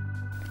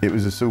 It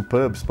was a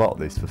superb spot,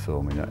 this, for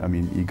filming. I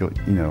mean, you got,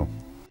 you know,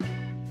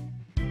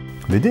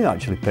 they did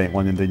actually paint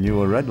one in the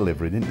newer red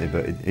livery, didn't they?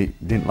 But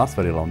it didn't last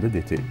very long, did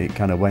it? It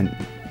kind of went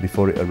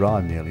before it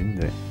arrived nearly,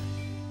 didn't it?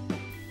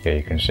 Yeah,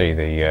 you can see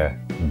the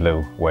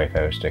blue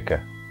Wayfarer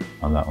sticker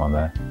on that one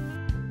there.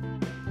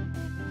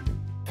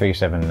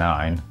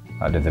 379,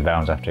 that did the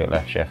bounds after it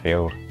left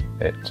Sheffield.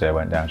 It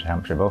went down to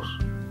Hampshire Bus,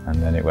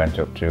 and then it went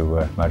up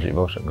to Magic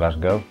Bus at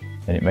Glasgow.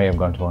 And it may have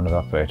gone to one of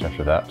operator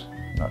after that.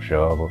 Not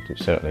sure, but it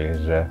certainly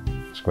is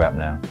scrapped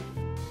now.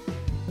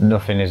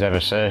 Nothing is ever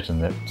certain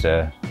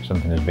that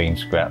something has been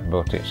scrapped,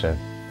 but it's a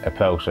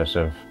process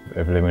of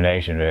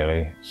elimination,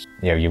 really.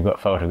 You know, you've got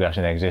photographs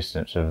in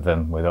existence of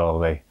them with all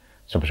the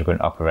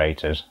subsequent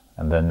operators,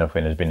 and then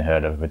nothing has been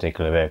heard of a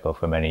particular vehicle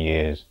for many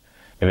years.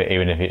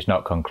 Even if it's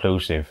not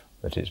conclusive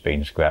that it's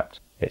been scrapped,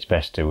 it's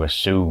best to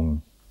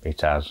assume it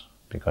has,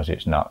 because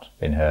it's not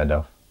been heard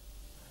of.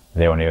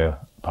 The only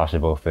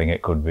possible thing,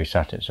 it could be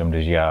sat at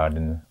somebody's yard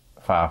in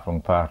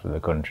far-flung part of the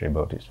country,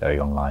 but it's very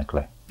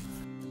unlikely.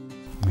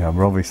 Yeah,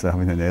 we're obviously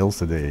having an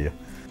Ailsa day.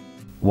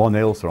 One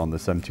Ailsa on the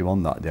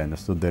 71 that day, and I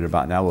stood there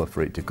about an hour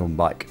for it to come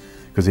back,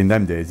 because in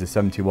them days the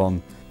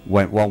 71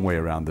 went one way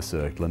around the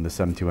circle and the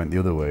 70 went the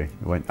other way.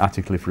 It went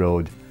Attercliffe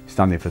Road,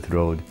 Stanleyforth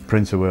Road,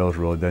 Prince of Wales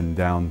Road, then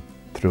down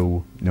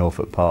through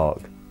Norfolk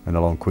Park and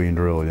along Queen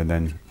Road, and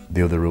then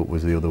the other route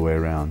was the other way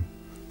around.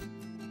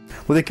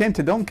 Well, they came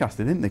to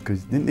Doncaster, didn't they?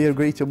 Because didn't they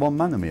agree to one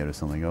Manor or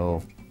something?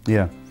 Oh,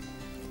 yeah.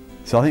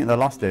 So I think the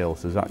last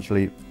Ailses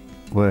actually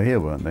were here,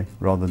 weren't they,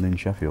 rather than in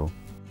Sheffield.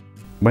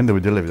 When they were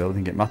delivered, I don't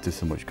think it matters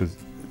so much because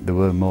there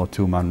were more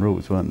two-man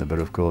routes, weren't there? But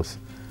of course,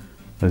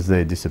 as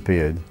they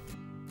disappeared.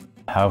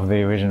 Of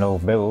the original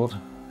build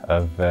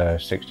of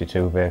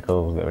 62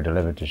 vehicles that were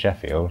delivered to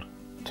Sheffield,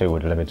 2 were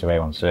delivered to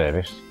A1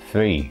 service.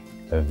 3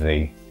 of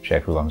the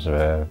Sheffield ones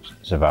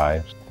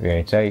survived.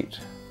 388,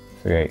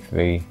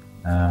 383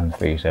 and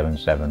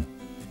 377.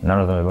 None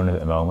of them are running at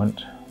the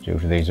moment due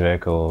to these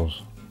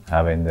vehicles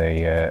having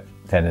the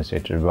tendency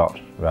to rot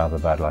rather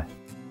badly.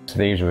 So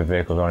these were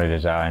vehicles only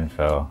designed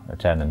for a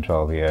 10 and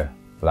 12 year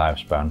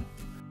lifespan.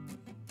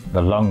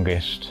 The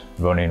longest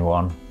running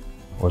one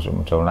was up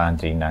until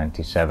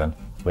 1997,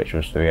 which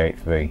was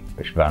 383,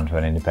 which ran for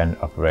an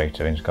independent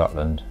operator in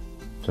Scotland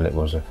till it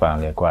was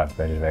finally acquired for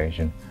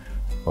preservation,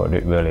 but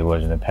it really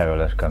was in a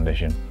perilous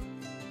condition.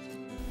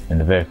 And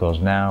the vehicles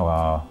now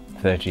are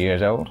 30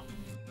 years old.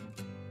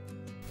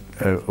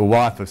 A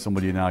wife of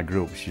somebody in our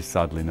group, she's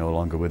sadly no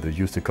longer with us,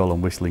 used to call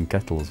them whistling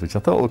kettles, which I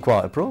thought were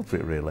quite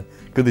appropriate really,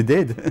 because they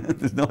did,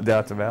 there's no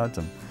doubt about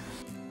them.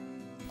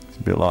 It's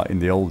a bit like in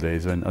the old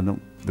days when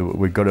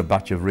we got a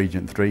batch of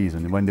Regent 3s,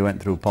 and when they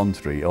went through Pond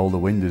Street, all the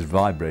windows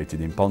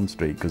vibrated in Pond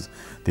Street because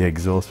the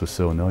exhaust was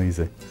so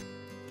noisy.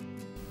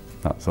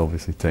 That's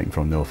obviously taken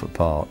from Norfolk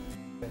Park.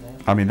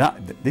 I mean,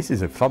 this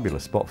is a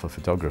fabulous spot for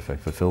photography,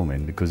 for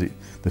filming, because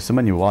there's so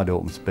many wide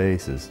open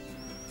spaces.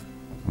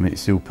 I mean,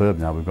 it's superb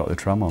now, we've got the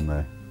tram on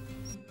there.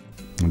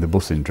 And the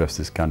bus interest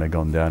has kind of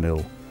gone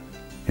downhill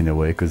in a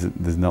way, because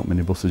there's not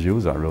many buses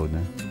use that road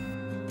now.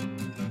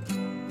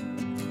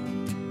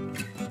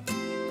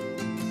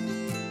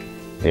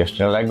 The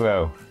Austin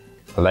Allegro,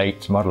 the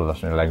late model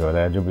Austin Allegro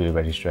there, W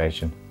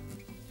registration,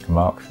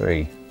 Mark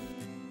III.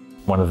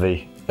 One of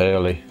the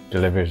early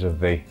deliveries of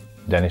the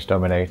Dennis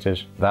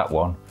Dominators, that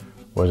one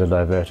was a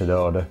diverted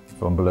order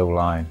from Blue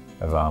Line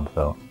of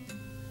Armthorpe.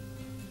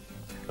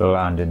 Blue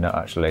Line did not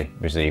actually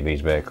receive these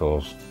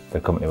vehicles.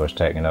 The company was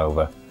taken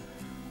over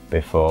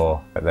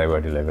before they were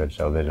delivered,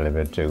 so they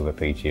delivered to the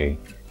PTE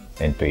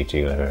in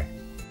PTE livery.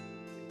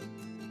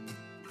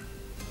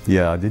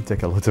 Yeah, I did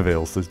take a lot of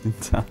Ailses,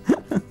 didn't I?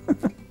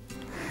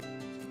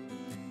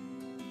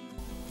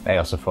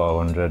 Ailsa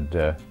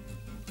 400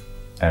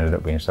 ended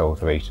up being sold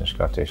to Eastern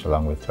Scottish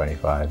along with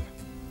 25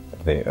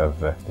 of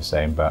the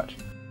same batch.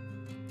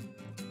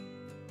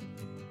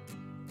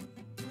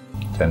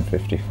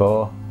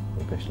 1054,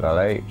 the Bristol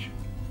LH,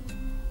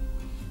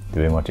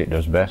 doing what it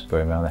does best,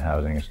 going around the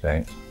housing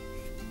estates.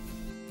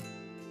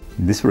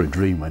 This were a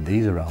dream when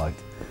these arrived.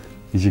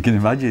 As you can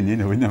imagine, you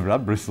know, we never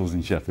had Bristols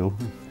in Sheffield.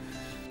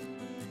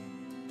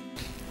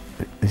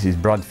 This is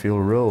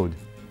Bradfield Road,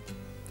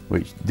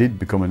 which did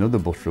become another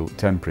bus route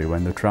temporary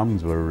when the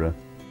trams were...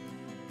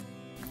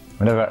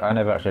 I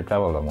never actually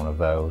travelled on one of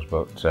those,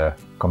 but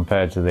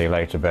compared to the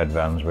later bed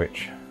vans,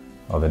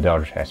 or the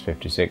Dodge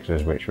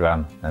S56s which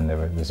ran, and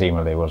there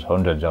seemingly was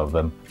hundreds of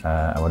them,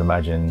 I would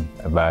imagine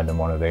riding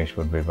one of these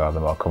would be rather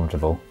more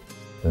comfortable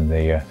than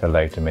the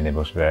later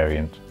minibus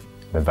variant,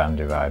 the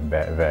van-derived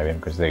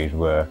variant, because these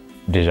were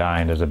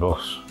designed as a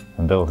bus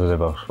and built as a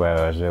bus,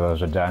 whereas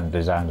those were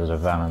designed as a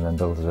van and then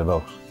built as a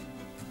bus,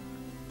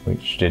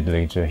 which did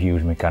lead to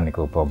huge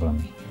mechanical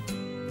problems.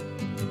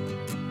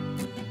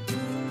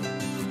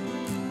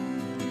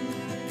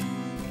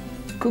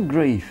 Good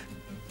grief.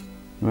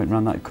 We went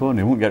round that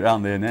corner. You won't get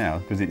round there now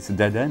because it's a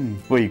dead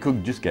end. Well, you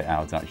could just get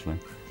out actually.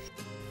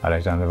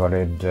 Alexander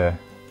bodied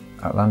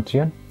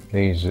Atlantean.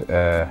 These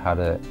had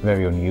a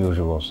very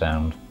unusual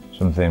sound,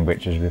 something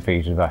which is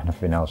repeated by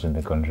nothing else in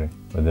the country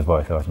with the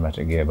Voith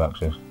automatic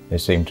gearboxes. They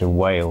seem to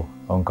wail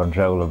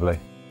uncontrollably.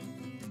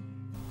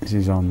 This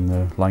is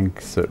on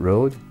Lancashire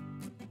Road.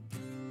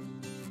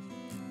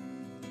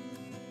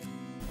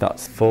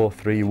 That's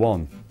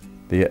 431,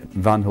 the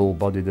Van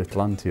Hull-bodied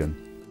Atlantean.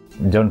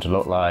 Done to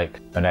look like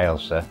an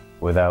Ailsa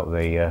without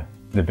the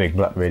big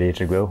black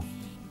radiator grille.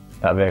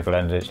 That vehicle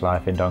ended its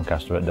life in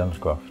Doncaster at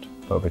Dunscroft,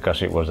 but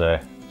because it was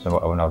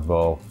somewhat of an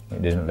oddball,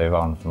 it didn't live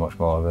on for much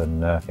more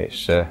than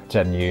its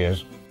 10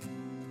 years.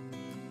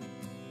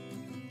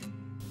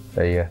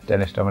 The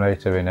Dennis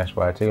Dominator in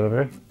SYPTE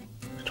livery.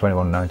 It's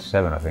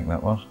 2197, I think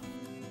that was.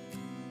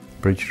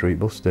 Bridge Street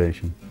bus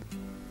station,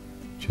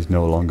 which is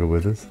no longer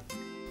with us.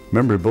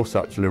 Remember a bus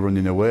actually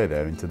running away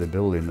there into the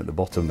building at the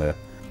bottom there,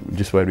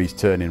 just where he's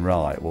turning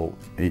right. Well,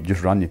 it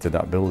just ran into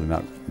that building,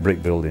 that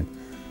brick building.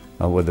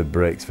 And whether the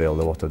brakes failed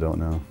or what, I don't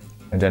know.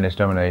 A Dennis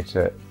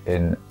Dominator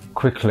in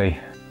quickly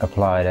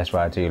applied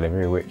SYPTE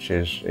livery,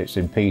 it's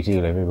in PT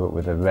livery but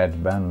with a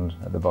red band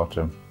at the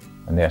bottom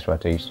and the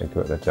SYPTE sticker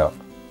at the top,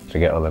 to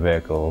get all the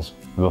vehicles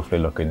roughly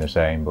looking the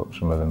same, but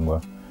some of them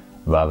were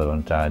rather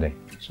untidy.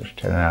 So it's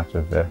turning out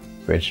of the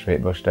Bridge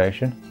Street bus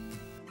station.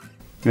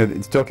 You know,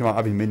 it's talking about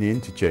having mini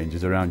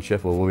interchanges around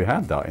Sheffield. Well, we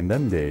had that in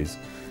them days.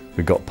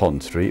 We've got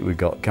Pond Street, we've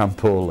got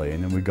Campo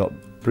Lane, and we've got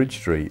Bridge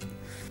Street.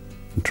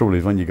 The trouble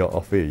is, when you got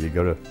off here, you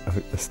got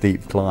a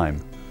steep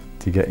climb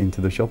to get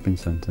into the shopping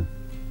centre.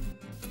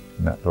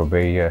 And that will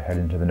be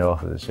heading to the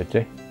north of the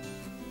city,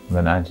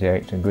 the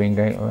 98 to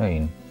Greengate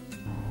Lane.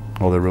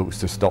 All the routes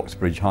to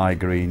Stocksbridge, High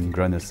Green,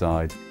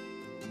 Grenoside.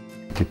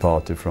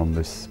 Departed from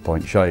this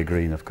point, Shire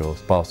Green of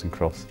course, Parson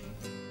Cross.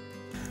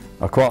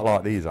 I quite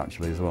like these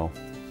actually as well.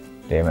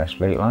 DMS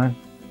Fleet Line,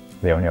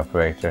 the only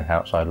operator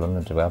outside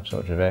London to have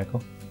such a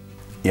vehicle.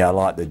 Yeah, I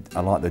like the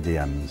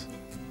DMs.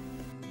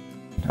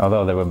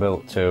 Although they were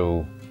built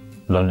to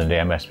London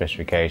DMS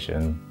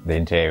specification, the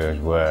interiors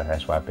were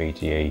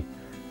SYPTE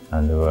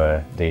and there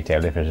were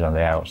detailed differences on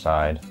the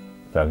outside.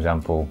 For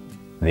example,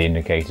 the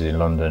indicators in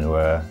London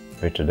were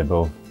fitted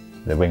above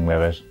the wing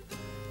mirrors,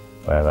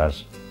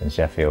 whereas in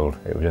Sheffield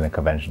it was in a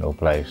conventional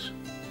place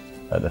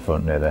at the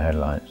front near the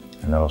headlights.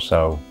 And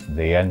also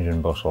the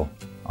engine bustle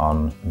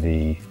on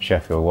the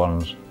Sheffield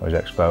ones was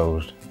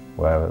exposed,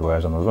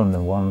 whereas on the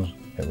London ones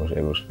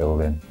it was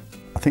filled in.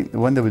 I think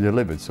when they were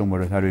delivered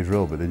somewhere at Herries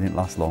Road, but they didn't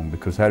last long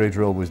because Herries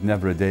Road was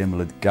never a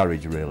Daimler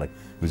garage really.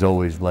 It was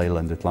always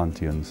Leyland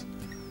Atlanteans.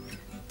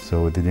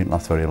 So they didn't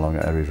last very long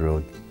at Herries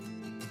Road.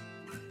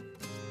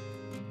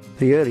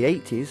 The early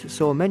 80s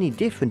saw many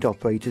different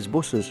operators'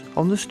 buses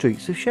on the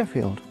streets of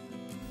Sheffield.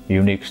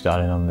 Unique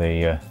styling on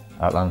the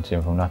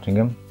Atlantean from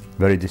Nottingham.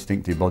 Very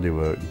distinctive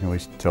bodywork. You can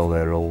always tell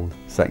they're old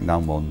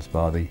second-hand ones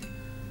by the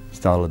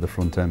style of the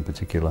front end in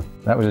particular.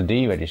 That was a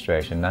D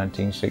registration,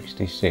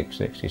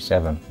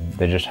 1966-67.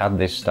 They just had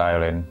this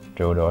styling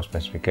dual-door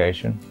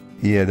specification.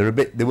 Yeah, they were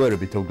a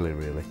bit ugly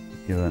really,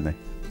 weren't they?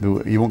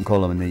 You wouldn't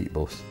call them a neat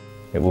bus.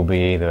 It will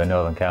be either a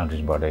Northern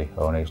Counties body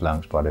or an East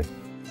Lancs body.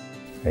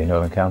 A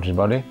Northern Counties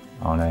body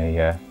on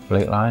a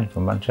Fleet Line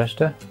from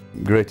Manchester.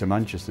 Greater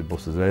Manchester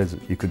buses,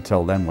 you could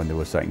tell them when they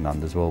were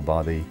second-hand as well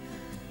by the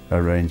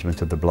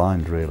arrangement of the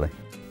blind really.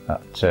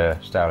 That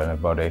styling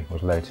of body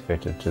was later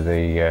fitted to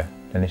the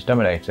Dennis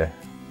Dominator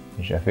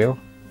in Sheffield.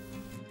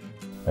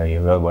 A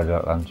road-body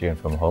Atlantean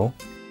from Hull.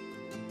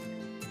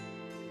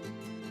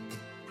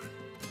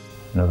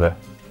 Another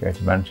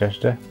Greater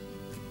Manchester.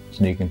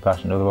 Sneaking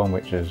past another one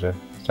which is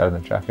started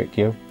in the traffic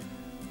queue.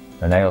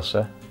 An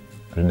Ailsa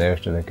was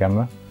nearest to the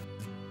camera.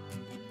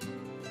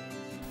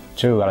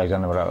 Two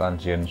Alexander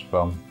Atlanteans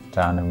from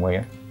Tarn and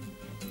Weir.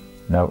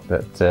 Note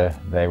that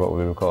they're what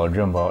we would call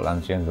jumbo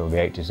Atlanteans, they'll be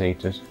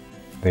 80-seaters.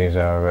 These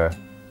are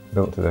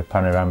built to the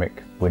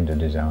panoramic window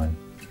design.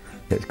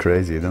 It's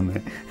crazy, isn't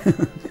it?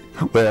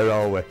 Where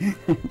are we?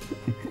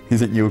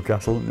 Is it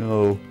Newcastle?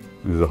 No.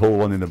 There's a whole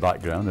one in the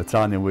background, a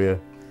tiny weir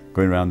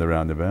going round the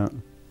roundabout.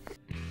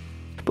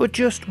 But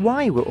just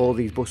why were all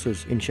these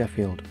buses in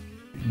Sheffield?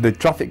 The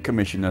traffic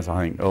commissioners,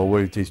 I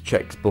think,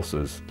 checks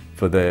buses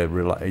for their,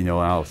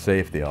 how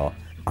safe they are.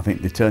 I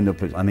think they turned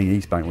up, I think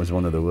East Bank was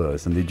one of the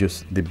worst, and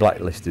they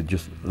blacklisted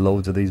just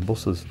loads of these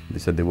buses. They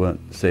said they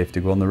weren't safe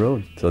to go on the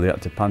road, so they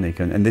had to panic.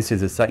 And this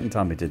is the second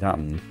time it had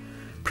happened.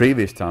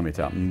 Previous time it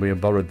happened, we had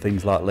borrowed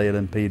things like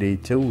Leyland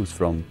PD2s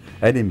from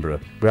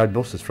Edinburgh. We had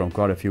buses from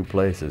quite a few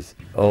places,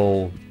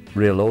 all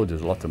rear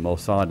loaders, a lot of them all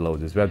side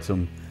loaders. We had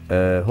some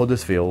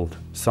Huddersfield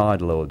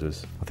side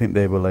loaders. I think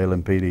they were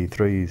Leyland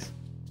PD3s.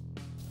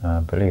 I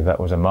believe that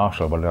was a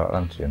Marshall body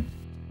Atlantean.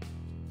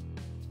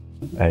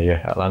 A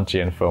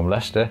Atlantean from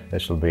Leicester.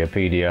 This will be a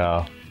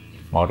PDR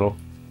model,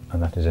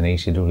 and that is an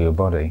ECW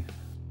body.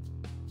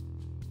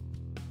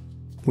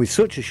 With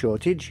such a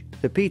shortage,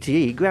 the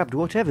PTE grabbed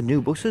whatever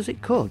new buses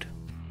it could.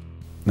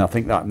 And I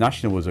think that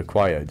National was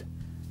acquired,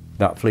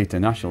 that fleet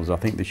of Nationals. I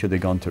think they should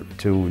have gone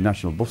to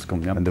National Bus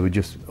Company, and they were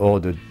just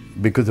ordered,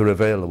 because they're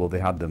available, they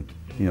had them.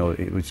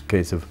 It was a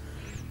case of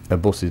a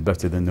bus is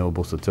better than no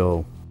bus at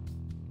all.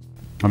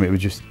 I mean, it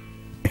was just,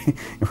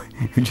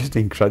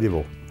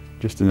 incredible.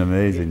 Just an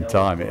amazing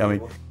time.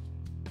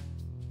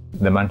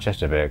 The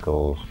Manchester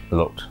vehicles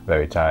looked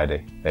very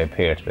tidy. They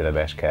appear to be the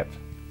best kept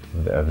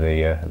of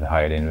the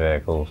hired-in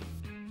vehicles.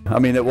 I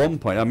mean, at one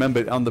point, I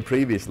remember on the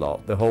previous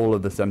lot, the whole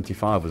of the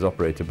 75 was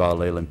operated by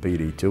Leyland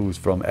PD2s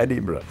from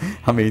Edinburgh.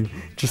 I mean,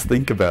 just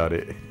think about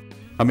it.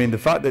 I mean, the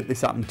fact that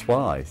this happened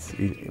twice,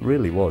 it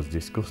really was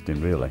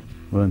disgusting, really,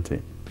 weren't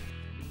it?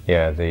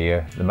 Yeah,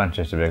 the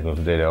Manchester vehicles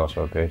did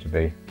also appear to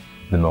be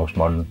the most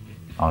modern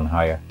on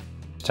hire.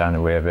 Tarn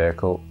and Weir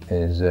vehicle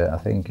is, I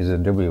think, is a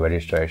W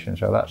registration,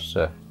 so that's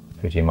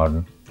pretty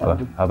modern.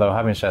 Although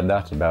having said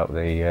that about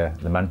the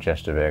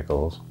Manchester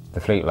vehicles, the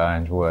Fleet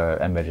Lines were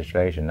M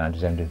registration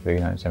 1973,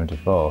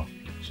 1974,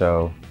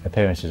 so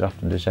appearance is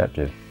often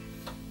deceptive.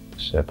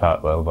 It's a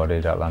part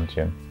well-bodied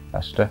Atlantean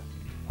Leicester.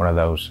 One of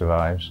those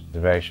survives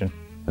preservation.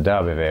 The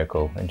Derby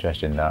vehicle,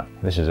 interesting that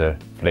this is a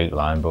Fleet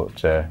Line,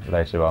 but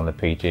later on the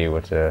PT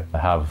were to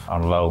have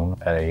on loan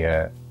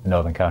a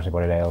Northern County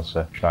bodied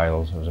Ailsa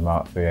Trials. It was a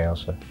Mark III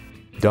Ailsa.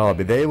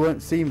 Derby, they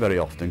weren't seen very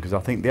often because I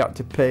think they had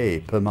to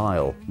pay per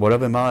mile.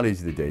 Whatever mileage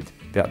they did,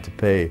 they had to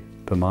pay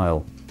per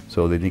mile,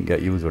 so they didn't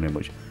get used very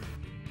much.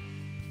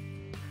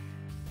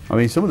 I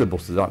mean, some of the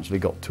buses actually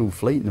got two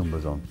fleet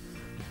numbers on.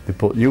 They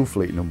put new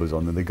fleet numbers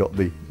on and they got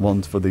the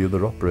ones for the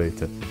other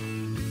operator.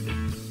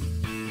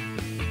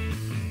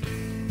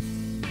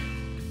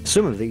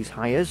 Some of these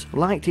hires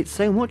liked it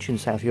so much in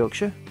South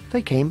Yorkshire,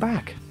 they came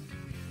back.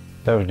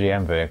 Those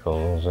GM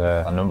vehicles,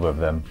 a number of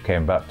them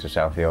came back to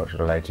South Yorkshire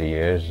in later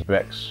years.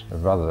 Rex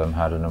of Rotherham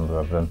had a number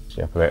of them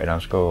operated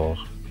on schools,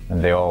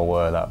 and they all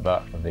were that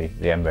back,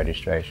 the M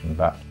registration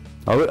back.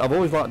 I've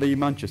always liked the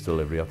Manchester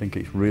livery. I think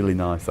it's really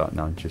nice, that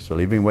Manchester.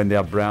 Even when they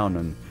have brown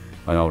and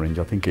orange,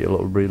 I think it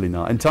looked really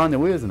nice. And Tyne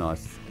and Weir's are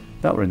nice.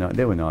 They were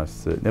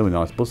nice. They were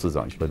nice buses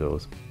actually,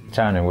 those.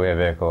 Tyne and Weir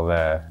vehicle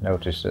there,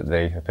 notice that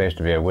there appears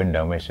to be a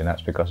window missing.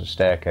 That's because the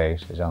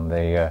staircase is on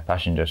the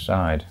passenger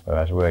side,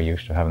 whereas we're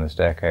used to having the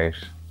staircase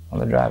on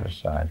the driver's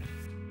side.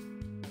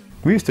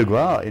 We used to go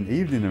out in the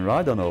evening and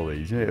ride on all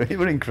these. It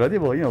was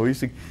incredible. You know,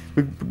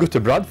 we'd go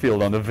to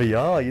Bradfield on a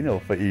VR, you know,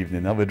 for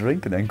evening, have a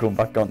drink, and then come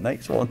back on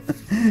next one.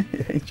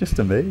 It's just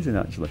amazing,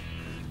 actually.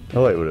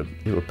 Oh, it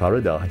was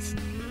paradise.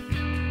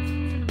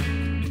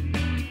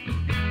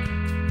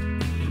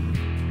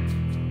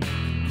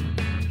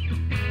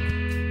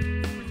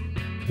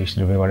 Used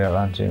to be one at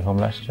Atlantean from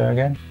Leicester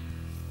again,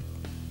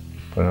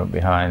 putting up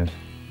behind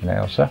an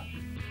Ailsa.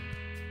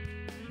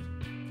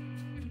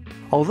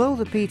 Although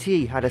the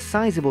PTE had a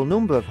sizable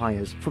number of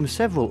hires from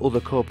several other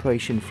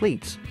corporation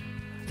fleets,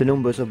 the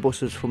numbers of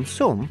buses from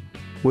some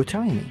were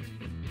tiny.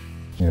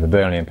 You know, the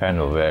Burnley and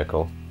Pendle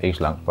vehicle,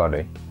 East Lancs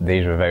body,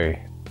 these were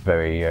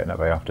not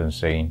very often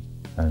seen,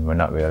 and were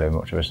not really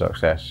much of a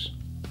success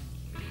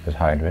as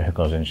hired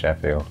vehicles in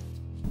Sheffield.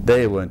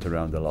 They weren't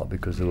around a lot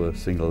because they were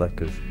single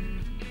deckers.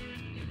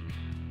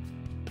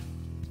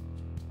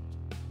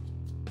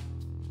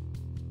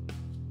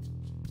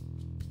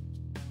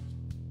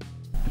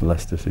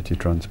 Leicester City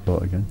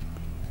Transport again.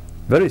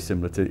 Very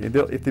similar to,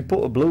 if they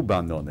put a blue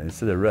band on it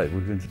instead of red,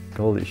 we could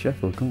call it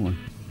Sheffield, couldn't we?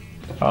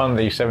 On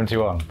the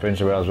 71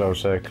 Prince of Wales Road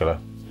Circular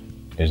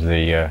is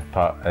the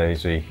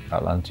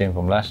Atlantean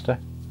from Leicester.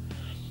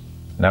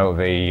 Now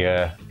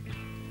the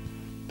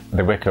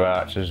wicker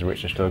arches,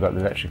 which have still got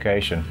the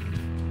electrification.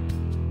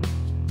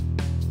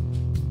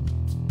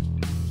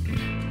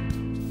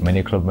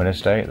 Mini Clubman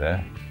Estate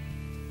there,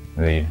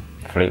 the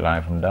Fleet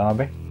line from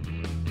Derby.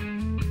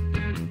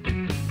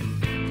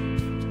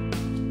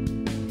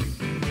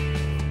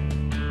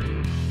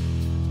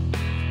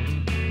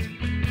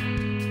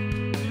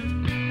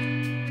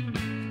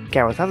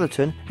 Gareth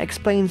Atherton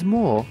explains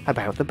more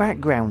about the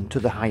background to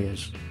the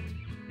hires.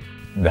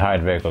 The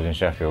hired vehicles in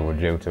Sheffield were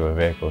due to a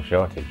vehicle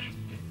shortage,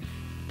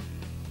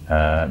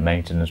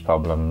 maintenance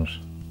problems,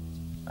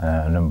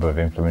 a number of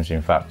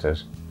influencing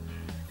factors,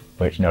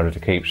 which in order to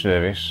keep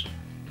service,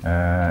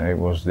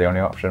 the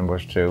only option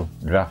was to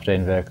draft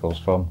in vehicles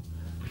from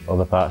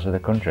other parts of the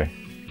country.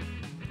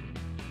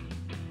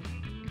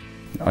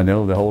 I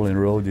know the hole in the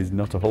road is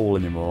not a hole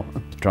anymore.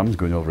 The tram's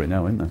going over it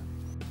now, isn't there?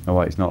 Oh,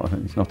 it's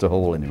not a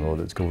hole anymore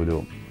that's covered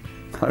up.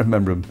 I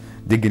remember them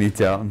digging it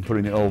out and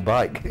putting it all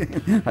back.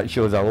 That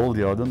shows how old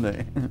you are, doesn't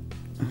it?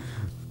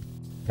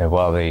 Yeah,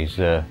 while these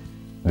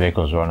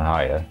vehicles were on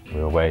hire, we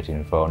were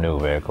waiting for new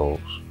vehicles,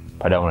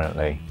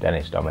 predominantly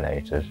Dennis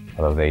Dominators,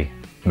 although the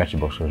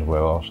Metrobuses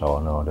were also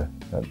on order.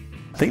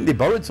 I think they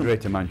borrowed some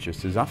Greater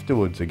Manchesters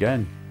afterwards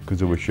again, because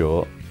they were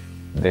short.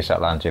 This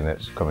Atlantean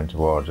that's coming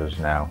towards us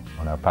now,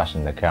 when I was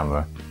passing the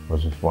camera,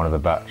 was one of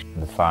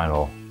the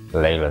final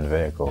Leyland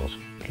vehicles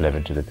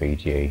delivered to the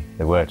PTE.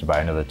 They were to buy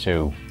another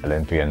 2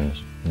 Olympians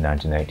in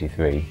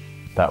 1983.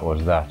 That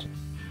was that.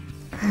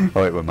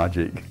 Oh, it were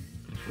magic.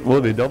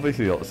 Well, they'd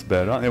obviously got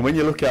spare, aren't they? When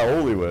you look how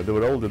old they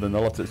were older than a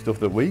lot of stuff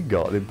that we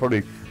got. They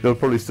were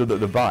probably stood at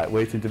the back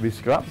waiting to be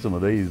scrapped, some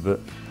of these, but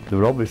they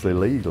were obviously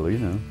legal, you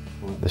know.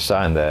 The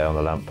sign there on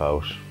the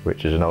lamppost,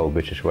 which is an old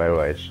British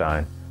Railways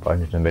sign,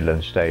 pointing to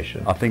Midland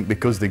Station. I think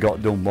because they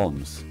got done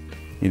once,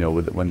 you know,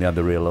 when they had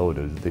the rear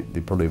loaders,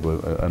 they probably were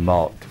a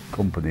marked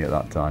company at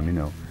that time, you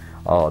know.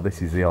 Oh,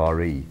 this is the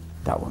RE.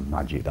 That was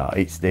magic, that.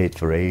 It stayed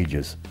for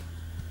ages.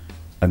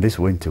 And this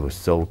winter was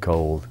so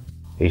cold.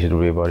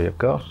 ECW body, of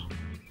course.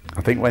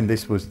 I think when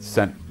this was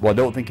sent, well, I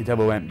don't think it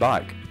ever went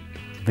back.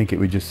 I think it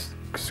was just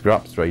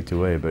scrapped straight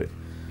away, but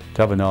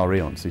to have an RE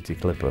on City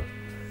Clipper,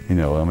 you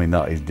know, I mean,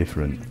 that is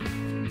different.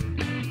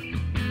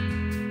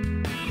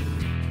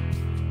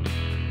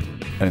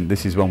 And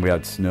this is when we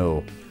had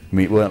snow. I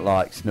mean, it weren't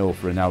like snow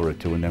for an hour or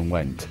two and then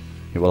went.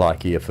 It was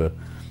like here for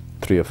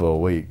 3 or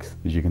 4 weeks,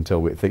 as you can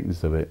tell with the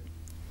thickness of it.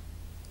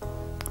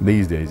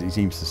 These days it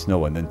seems to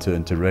snow and then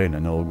turn to rain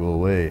and all go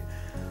away.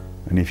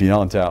 And if you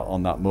aren't out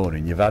on that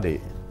morning, you've had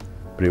it.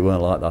 But it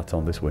weren't like that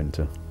on this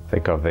winter.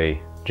 Think of the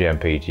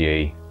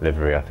GMPTE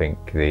livery. I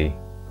think the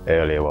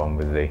earlier one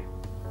with the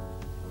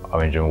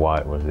orange and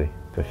white was the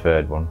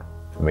preferred one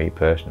for me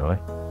personally.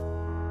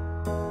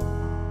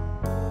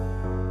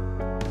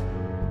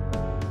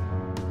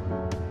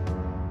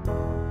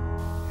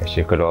 Yes,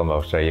 you could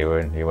almost say you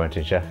weren't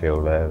in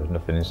Sheffield. There was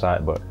nothing in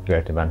sight but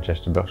Greater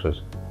Manchester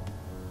buses.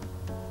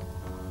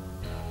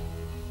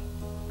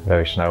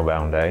 Very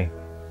snowbound day.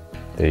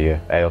 The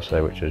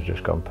Ailsa, which has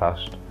just gone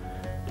past,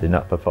 did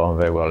not perform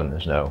very well in the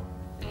snow.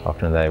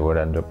 Often they would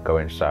end up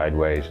going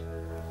sideways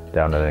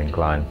down an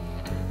incline.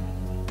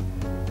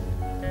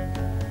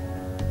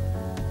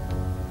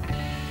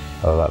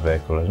 Although that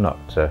vehicle has not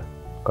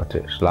got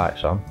its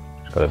lights on.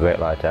 It's got a brake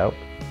light out.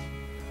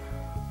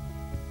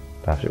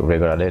 Perhaps it would be a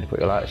good idea to put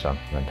your lights on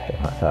and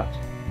then like that.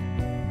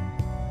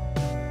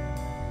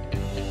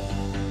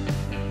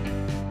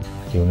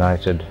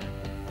 United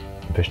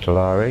Bristol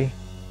RE,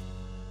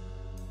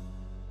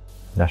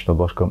 National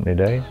Bus Company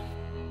days.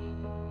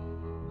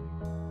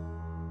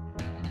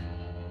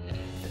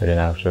 Heading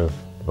out of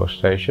the bus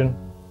station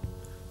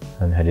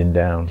and heading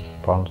down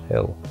Pond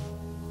Hill.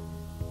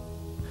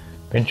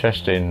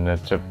 Interesting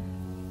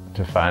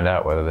to find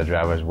out whether the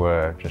drivers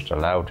were just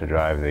allowed to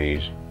drive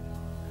these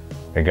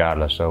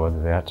regardless, or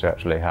whether they had to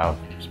actually have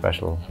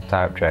special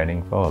type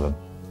training for them.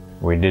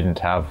 We didn't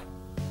have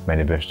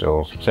many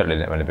Bristols, certainly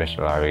didn't have many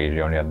Bristol REs,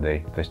 we only had the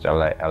Bristol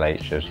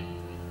LHs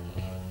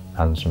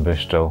and some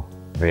Bristol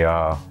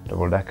VR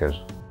double-deckers.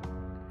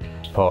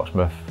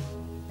 Portsmouth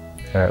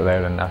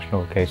Leyland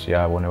National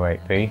KCR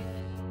 108P.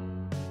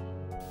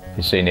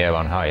 You've seen here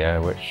on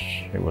hire,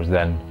 which it was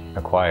then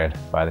acquired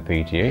by the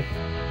PTE.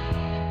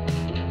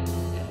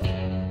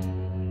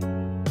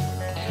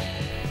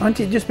 Hasn't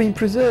it just been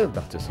preserved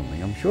that or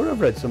something? I'm sure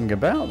I've read something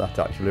about that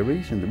actually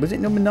recently. Was it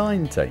number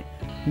 90?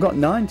 I've got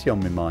 90 on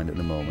my mind at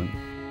the moment.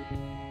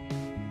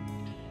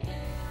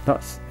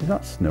 That's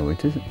Snow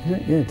It, isn't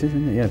it? Yeah, it is,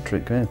 isn't it?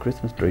 Yeah,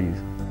 Christmas trees.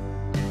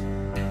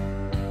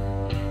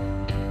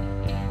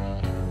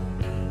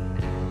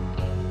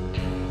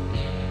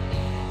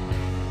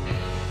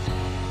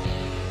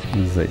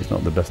 It's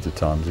not the best of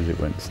times, is it,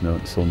 when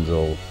the sun's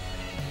all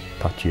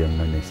patchy and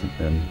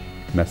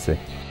messy.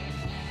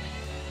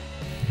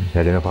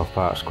 Heading up off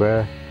Park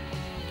Square,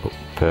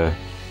 up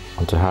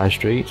onto High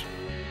Street.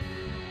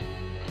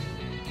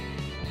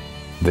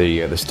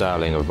 The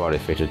styling of body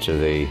fitted to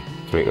the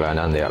Fleet Line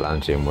and the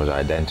Atlantean was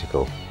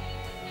identical,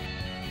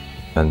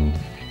 and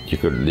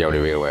the only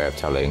real way of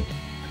telling,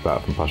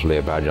 apart from possibly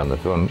a badge on the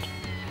front,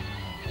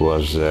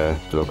 was to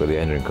look at the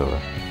engine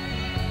cover.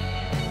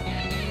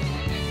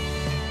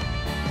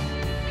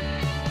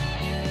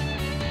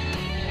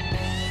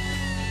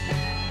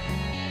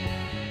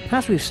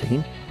 As we've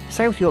seen,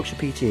 South Yorkshire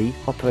PTE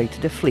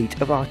operated a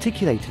fleet of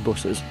articulated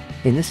buses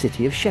in the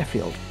city of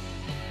Sheffield.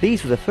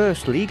 These were the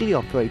first legally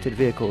operated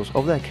vehicles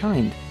of their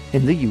kind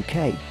in the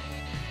UK.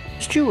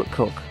 Stuart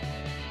Cooke.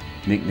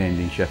 Nicknamed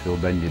in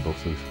Sheffield bendy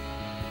buses,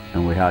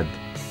 and we had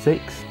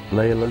 6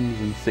 Leylands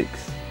and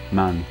 6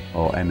 MAN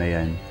or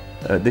MAN.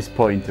 At this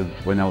point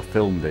when I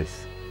filmed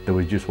this, there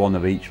was just one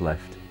of each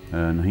left,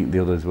 and I think the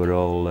others were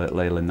all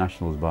Leyland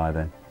Nationals by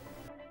then.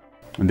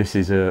 And this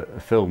is a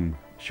film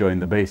showing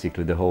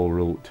basically the whole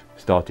route,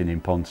 starting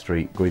in Pond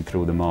Street, going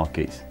through the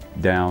markets,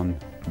 down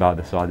by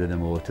the side of the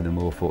moor to the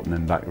Moorfoot and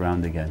then back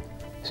round again.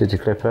 City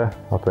Clipper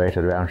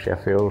operated around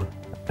Sheffield,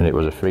 and it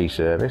was a free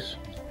service.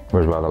 It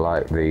was rather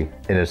like the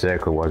inner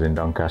circle was in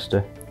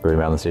Doncaster, going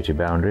around the city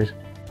boundaries.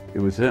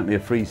 It was certainly a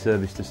free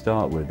service to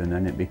start with, and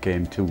then it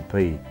became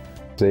 2p.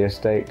 The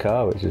estate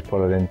car, which is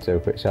pulled into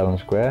Fitzallen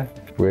Square,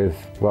 with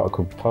what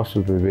could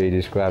possibly be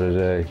described as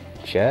a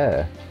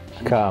chair.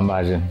 I can't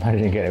imagine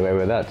getting away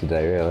with that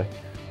today, really.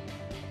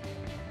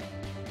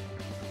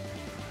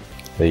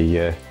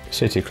 The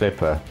City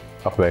Clipper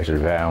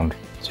operated around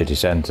city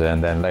centre,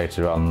 and then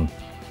later on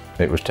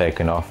it was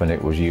taken off and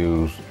it was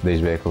used, these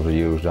vehicles were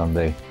used on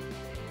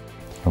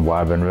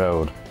Wyburn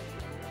Road.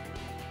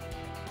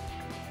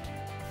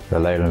 The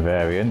Leyland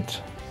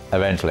variant,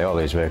 eventually all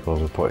these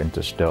vehicles were put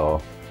into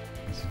store.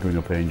 This is going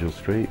up Angel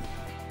Street.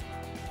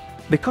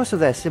 Because of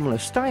their similar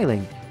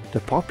styling, the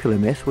popular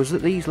myth was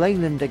that these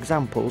Leyland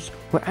examples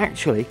were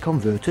actually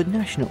converted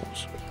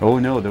Nationals. Oh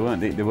no, they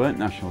weren't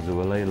Nationals, they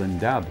were Leyland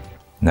Dab.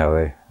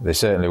 No, they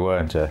certainly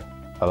weren't.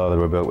 Although they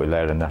were built with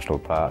Leyland National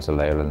parts, the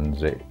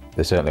Leylands,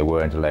 they certainly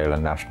weren't a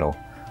Leyland National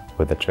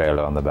with a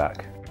trailer on the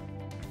back.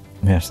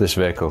 Yes, this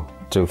vehicle,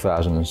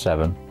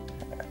 2007,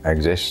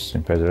 exists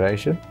in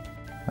preservation.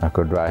 I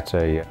could write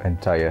an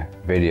entire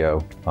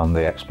video on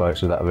the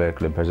exploits of that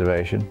vehicle in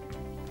preservation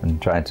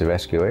and trying to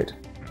rescue it.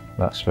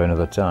 That's for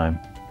another time.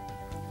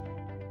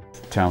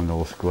 Town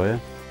Hall Square.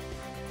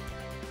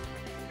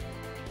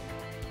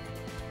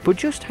 But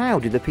just how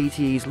did the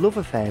PTE's love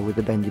affair with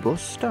the bendy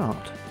bus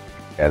start?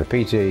 Yeah, the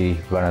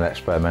PTE ran an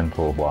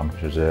experimental one,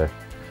 which was a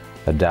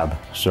DAB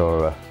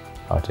Sora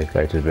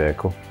articulated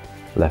vehicle,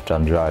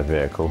 left-hand drive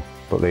vehicle,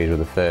 but these were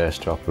the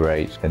first to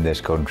operate in this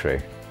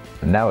country.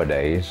 And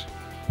nowadays,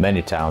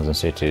 many towns and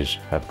cities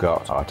have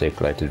got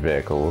articulated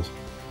vehicles,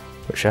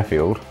 but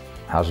Sheffield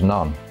has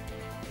none.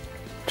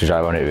 Which is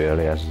ironic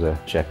really, as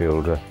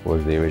Sheffield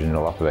was the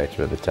original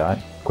operator at the time.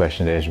 The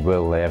question is,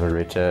 will they ever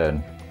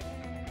return?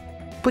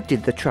 But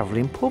did the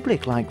travelling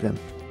public like them?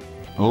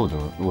 Oh,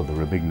 they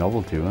were a big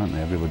novelty, weren't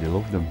they? Everybody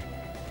loved them.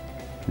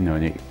 You know,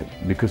 and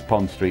because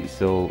Pond Street's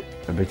still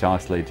a bit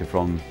isolated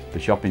from the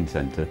shopping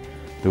centre,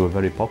 they were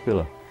very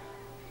popular,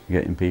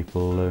 getting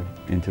people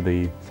into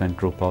the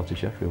central part of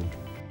Sheffield.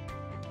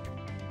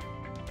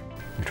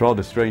 It's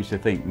rather strange to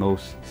think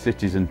most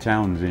cities and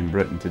towns in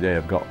Britain today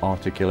have got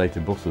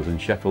articulated buses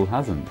and Sheffield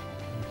hasn't.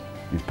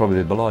 It's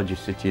probably the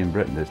largest city in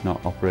Britain that's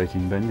not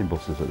operating bendy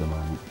buses at the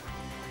moment.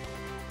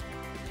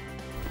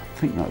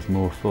 think that's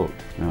Moorfoot,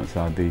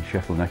 outside the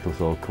Sheffield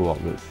Neckleshall Co-op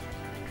that's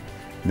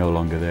no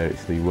longer there.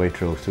 It's the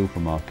Waitrose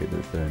supermarket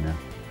that's there now.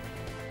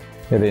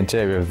 Yeah, the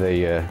interior of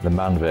the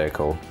manned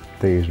vehicle,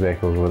 these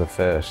vehicles were the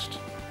first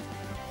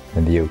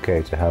in the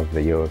UK to have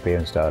the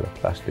European style of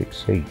plastic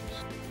seats.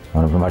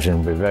 And I imagine it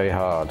would be very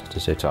hard to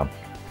sit on.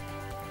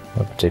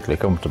 Not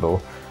particularly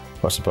comfortable,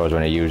 but I suppose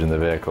when you're using the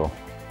vehicle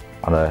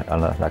on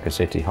like a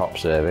city hop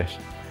service,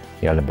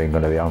 you're only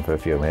going to be on for a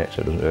few minutes,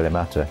 so it doesn't really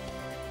matter.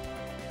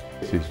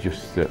 This is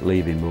just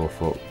leaving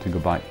Moorfoot to go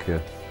back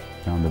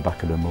around the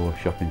back of the Moor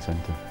shopping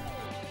centre.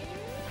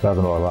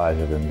 Rather more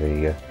lively than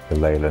the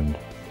Leyland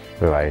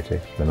variety,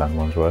 the man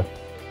ones were.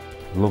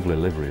 Lovely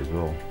livery as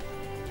well.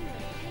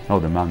 Oh,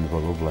 the mans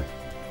were lovely.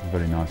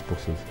 Very nice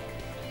buses.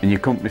 And you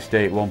couldn't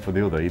mistake one for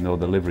the other, even though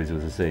the liveries,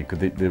 as I say, because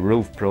the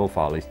roof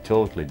profile is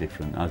totally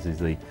different, as is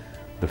the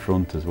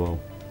front as well.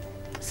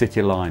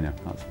 City liner,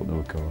 that's what they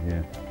were called,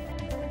 yeah.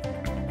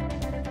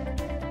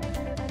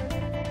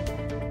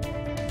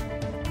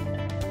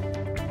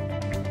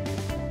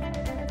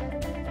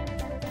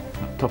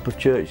 At top of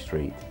Church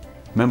Street.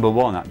 Remember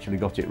one actually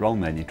got it wrong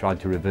then, he tried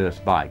to reverse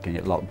back and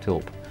it locked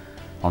up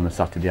on a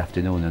Saturday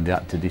afternoon and they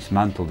had to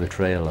dismantle the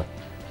trailer.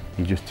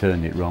 He just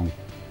turned it wrong.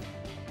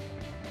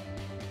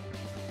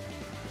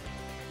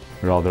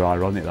 Rather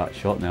ironic that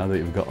shot now that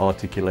you've got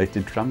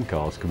articulated tram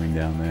cars coming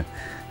down there.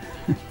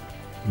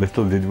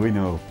 Little did we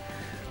know.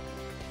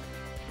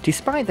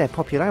 Despite their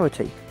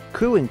popularity,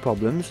 crewing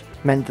problems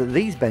meant that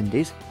these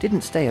bendies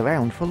didn't stay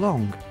around for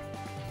long.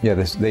 Yeah,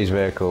 these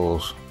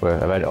vehicles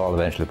were all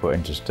eventually put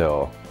into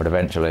store, but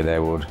eventually they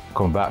would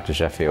come back to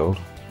Sheffield.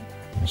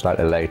 A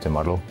slightly later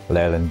model,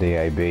 Leyland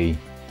DAB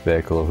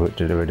vehicles which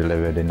were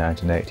delivered in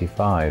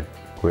 1985,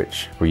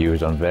 which were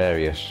used on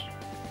various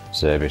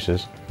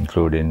services,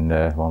 including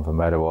one from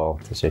Meadowhall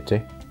to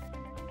City.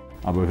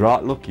 I was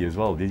right lucky as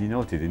well, did you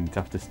notice he didn't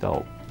have to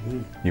stop?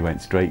 He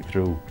went straight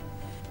through.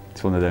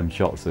 It's one of them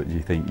shots that you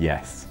think,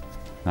 yes,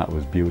 that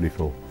was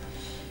beautiful.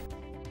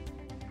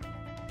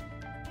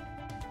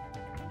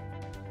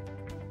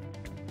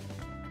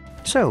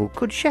 So,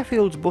 could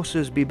Sheffield's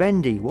buses be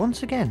bendy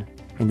once again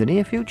in the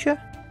near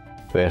future?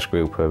 First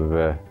group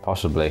of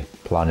possibly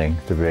planning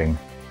to bring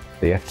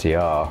the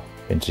FTR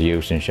into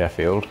use in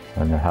Sheffield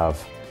and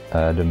have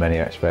done many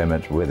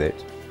experiments with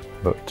it,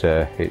 but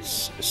it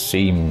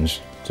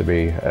seems to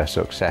be a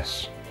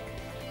success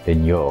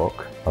in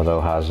York, although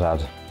has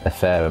had a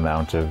fair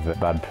amount of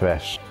bad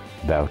press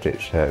about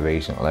it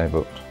recently,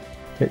 but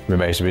it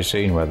remains to be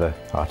seen whether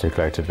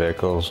articulated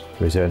vehicles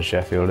return to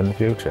Sheffield in the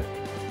future.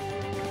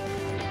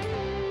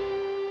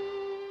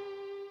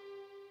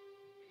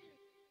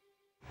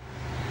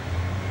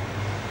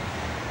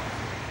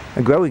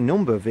 A growing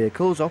number of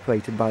vehicles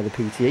operated by the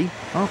PTE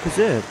are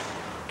preserved.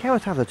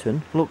 Gareth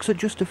Atherton looks at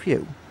just a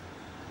few.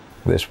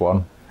 This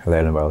one,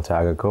 Leyland Royal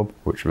Tiger Cub,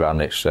 which ran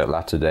its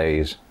latter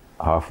days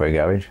halfway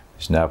garage,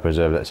 is now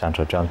preserved at the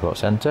Central Transport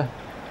Centre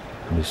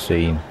and is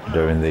seen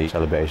during the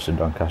celebration of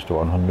Doncaster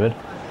 100.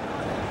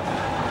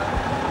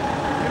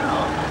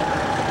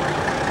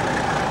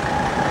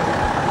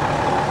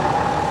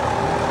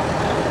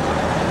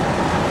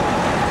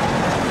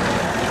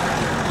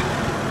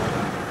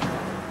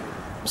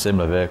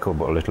 Similar vehicle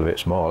but a little bit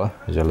smaller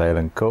is a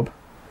Leyland Cub,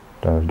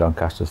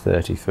 Doncaster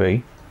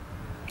 33,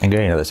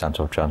 again at the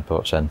Central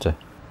Transport Centre.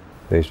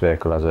 This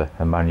vehicle has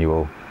a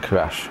manual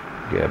crash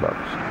gearbox.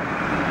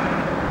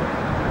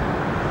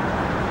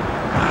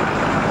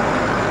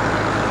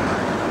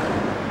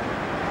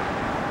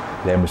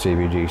 The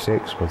MCV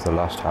G6 was the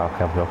last half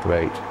cab to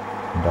operate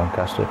in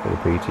Doncaster for the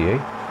PTE,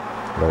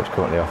 although it's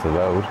currently off the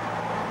road.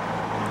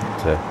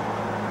 It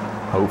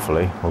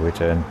hopefully will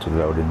return to the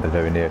road in the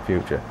very near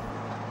future.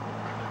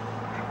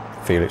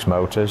 Felix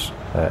Motors,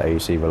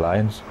 AEC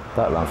Reliance,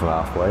 that ran from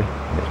halfway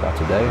in its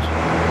latter days.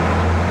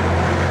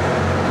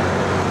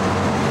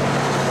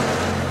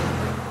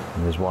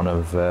 And there's one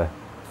of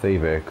 3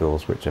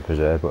 vehicles which are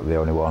preserved, but the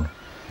only one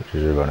which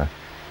is a runner.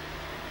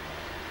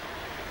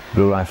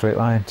 Blue Line Freight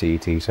Line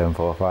TET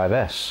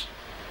 745S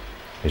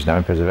is now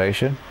in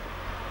preservation,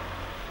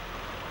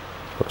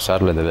 but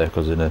sadly the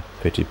vehicle's in a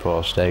pretty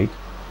poor state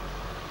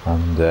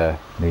and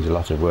needs a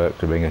lot of work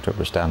to bring it up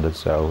to standard,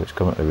 so it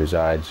currently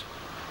resides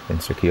in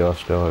secure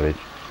storage.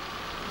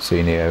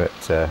 Seen here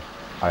at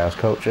IOS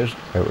Coaches,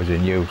 it was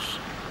in use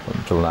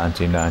until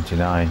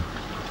 1999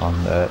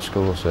 on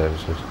school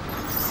services.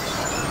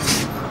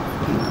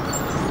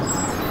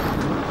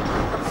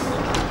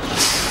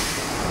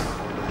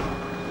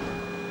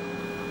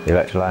 The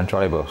Electroline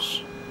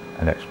Trolleybus,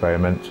 an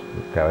experiment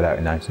carried out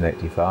in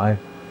 1985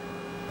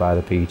 by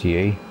the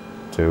PTE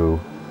to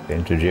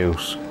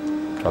introduce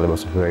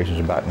trolleybus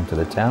operations back into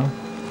the town.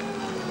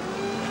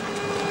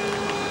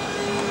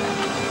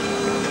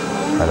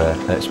 Had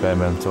an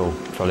experimental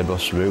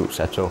trolleybus route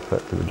set up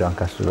at the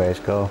Doncaster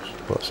Racecourse,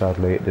 but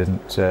sadly it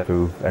didn't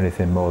prove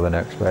anything more than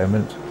an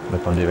experiment. The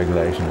upon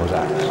deregulation was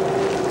axed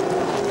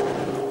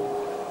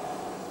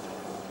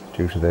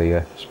due to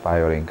the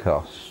spiralling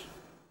costs.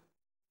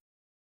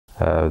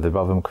 The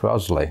Rotherham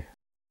Crosley,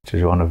 which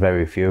is one of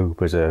very few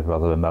preserved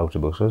Rotherham motor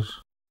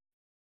buses.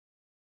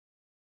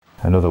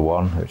 another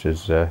one, which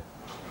is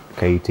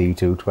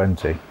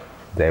KT220,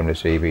 Daimler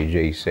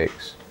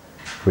CVG6,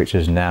 which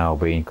has now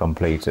been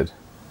completed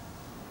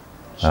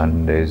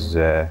and is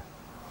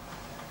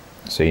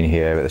seen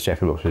here at the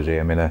Sheffield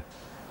Museum in a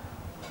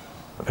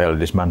fairly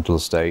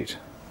dismantled state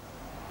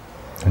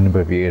a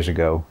number of years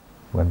ago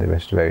when the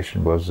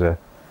restoration was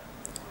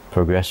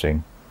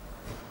progressing.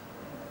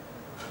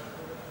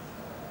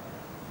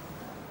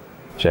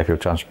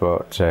 Sheffield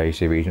Transport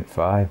AC Regent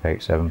 5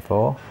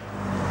 874.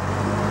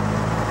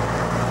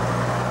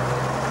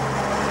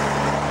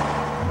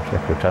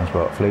 Sheffield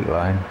Transport Fleet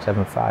Line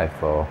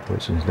 754,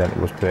 which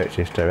incidentally was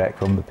purchased direct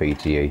from the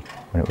PTE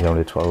when it was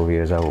only 12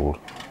 years old.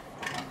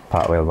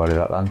 Part wheel bodied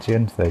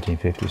Atlantean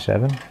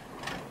 1357,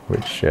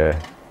 which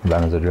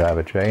ran as a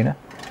driver trainer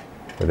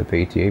for the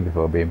PTE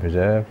before being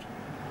preserved,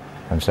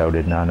 and so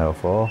did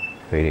 904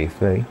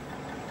 PD3.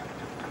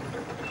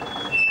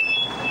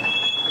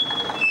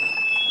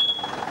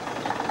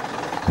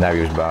 Now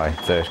used by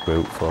Thirst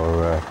Group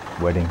for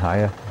wedding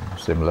hire and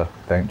similar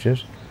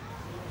ventures.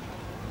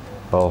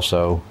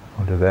 Also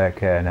under their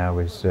care now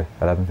is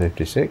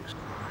 1156.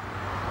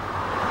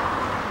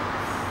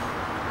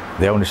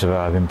 The only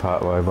surviving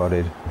part-wide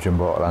bodied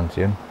jumbo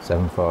Atlantean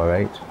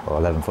 748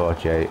 or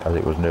 1148 as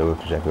it was new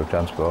to Sheffield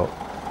Transport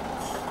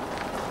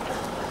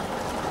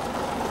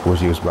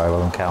was used by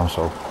Welland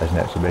Council as an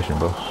exhibition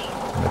bus,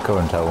 and the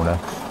current owner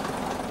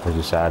has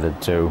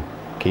decided to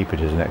keep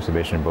it as an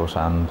exhibition bus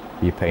and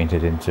repaint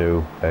it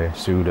into a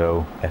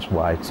pseudo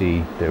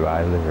SYPTE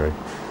derived livery.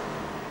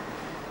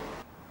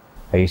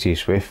 80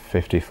 Swift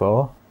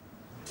 54,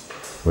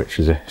 which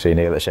is seen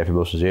here at the Sheffield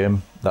Bus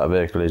Museum. That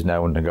vehicle is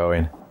now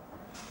undergoing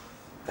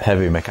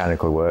heavy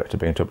mechanical work to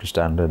bring it up to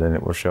standard, and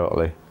it will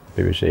shortly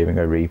be receiving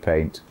a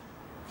repaint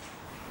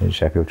in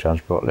Sheffield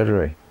Transport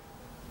livery.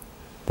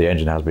 The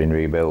engine has been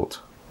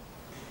rebuilt.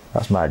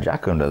 That's my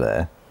jack under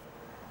there.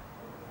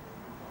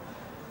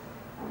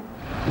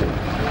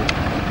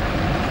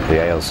 The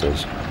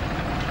Ailses,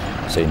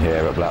 seen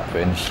here at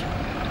Blackfinch,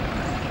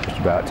 just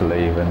about to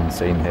leave, and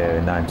seen here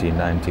in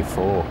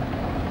 1994,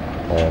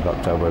 of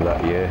October of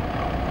that year,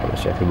 at the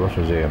Sheffield Bus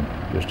Museum,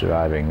 just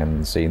arriving,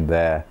 and seen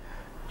there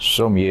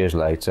some years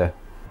later,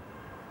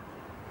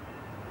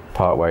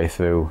 partway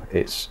through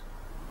its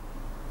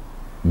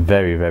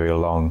very, very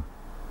long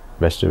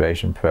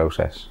restoration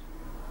process.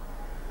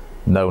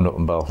 No nut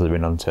and bolt has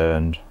been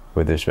unturned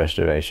with this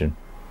restoration.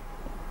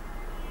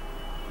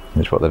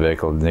 It's what the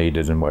vehicle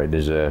needed and what it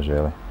deserves,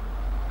 really.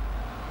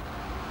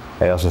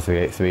 Ailsa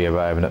 383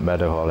 arriving at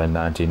Meadowhall in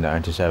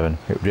 1997.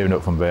 It was driven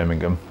up from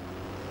Birmingham.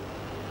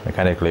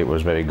 Mechanically it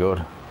was very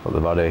good, but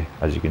the body,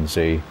 as you can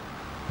see,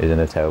 is in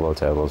a terrible,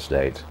 terrible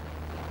state.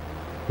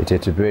 It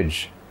hit a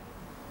bridge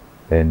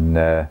in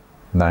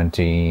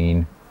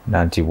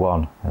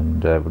 1991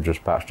 and was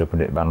just patched up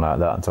and it ran like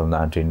that until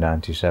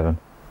 1997.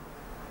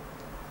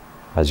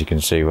 As you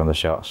can see from the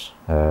shots,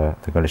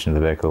 the condition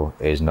of the vehicle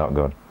is not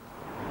good.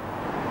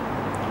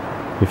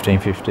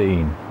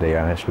 1515, the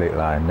INS Fleet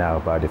Line, now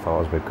by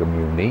default has become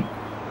unique.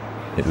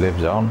 It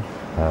lives on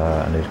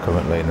and is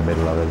currently in the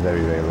middle of a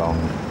very, very long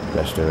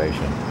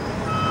restoration.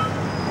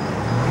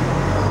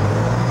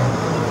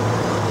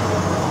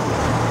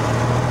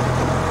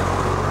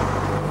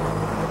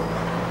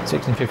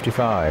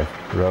 (1655),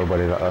 road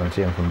body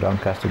Atlantean from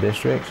Doncaster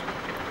District.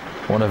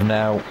 One of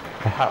now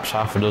perhaps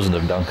half a dozen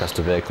of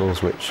Doncaster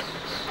vehicles which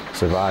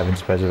survive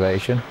into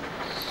preservation.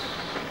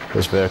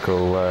 This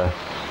vehicle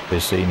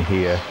is seen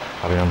here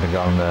having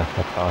undergone a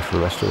partial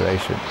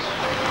restoration.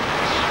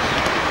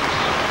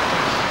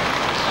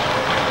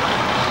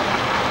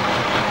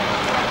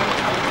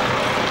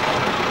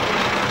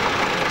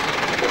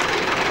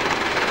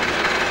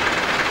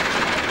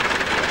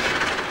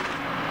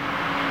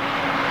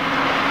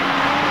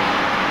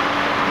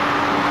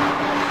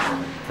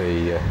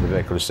 The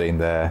vehicle is seen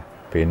there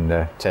being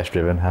test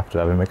driven after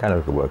having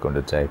mechanical work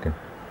undertaken.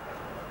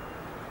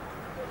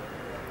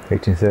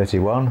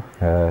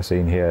 1831,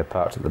 seen here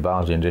parked at the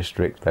Barnsley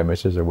District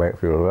premises of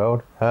Wakefield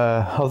Road.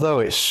 Although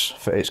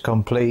it's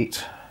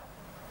complete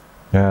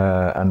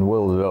and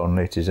well run,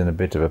 it is in a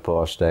bit of a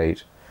poor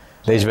state.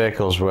 These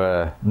vehicles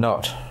were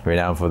not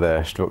renowned for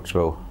their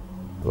structural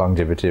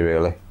longevity,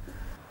 really.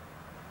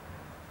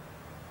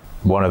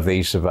 One of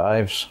these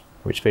survives,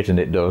 which fitting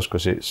it does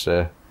because it's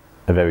a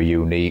very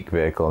unique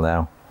vehicle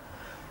now.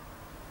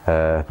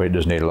 But it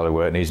does need a lot of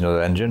work. It needs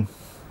another engine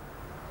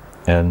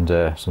and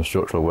some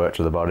structural work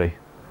to the body,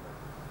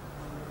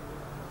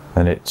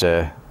 and it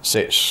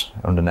sits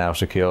under now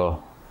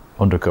secure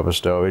undercover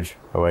storage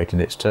awaiting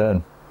its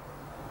turn.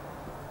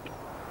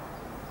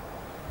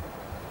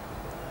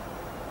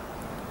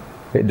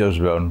 It does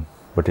run,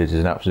 but it is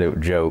an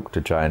absolute joke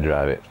to try and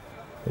drive it.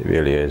 It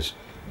really is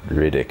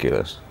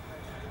ridiculous.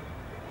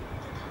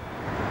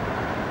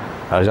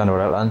 Alexander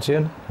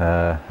Atlantean,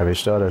 a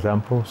restored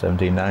example,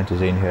 1790,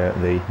 seen here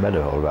at the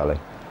Meadowhall Rally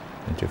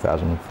in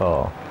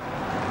 2004.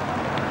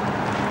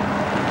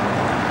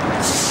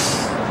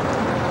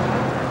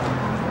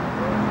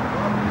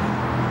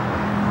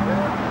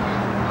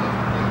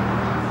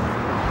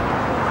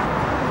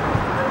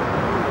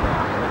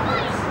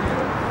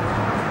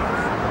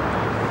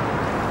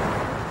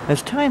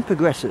 As time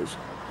progresses,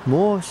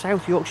 more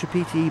South Yorkshire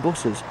PTE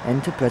buses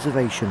enter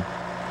preservation,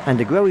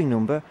 and a growing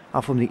number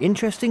are from the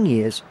interesting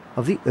years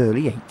of the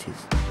early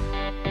 80s.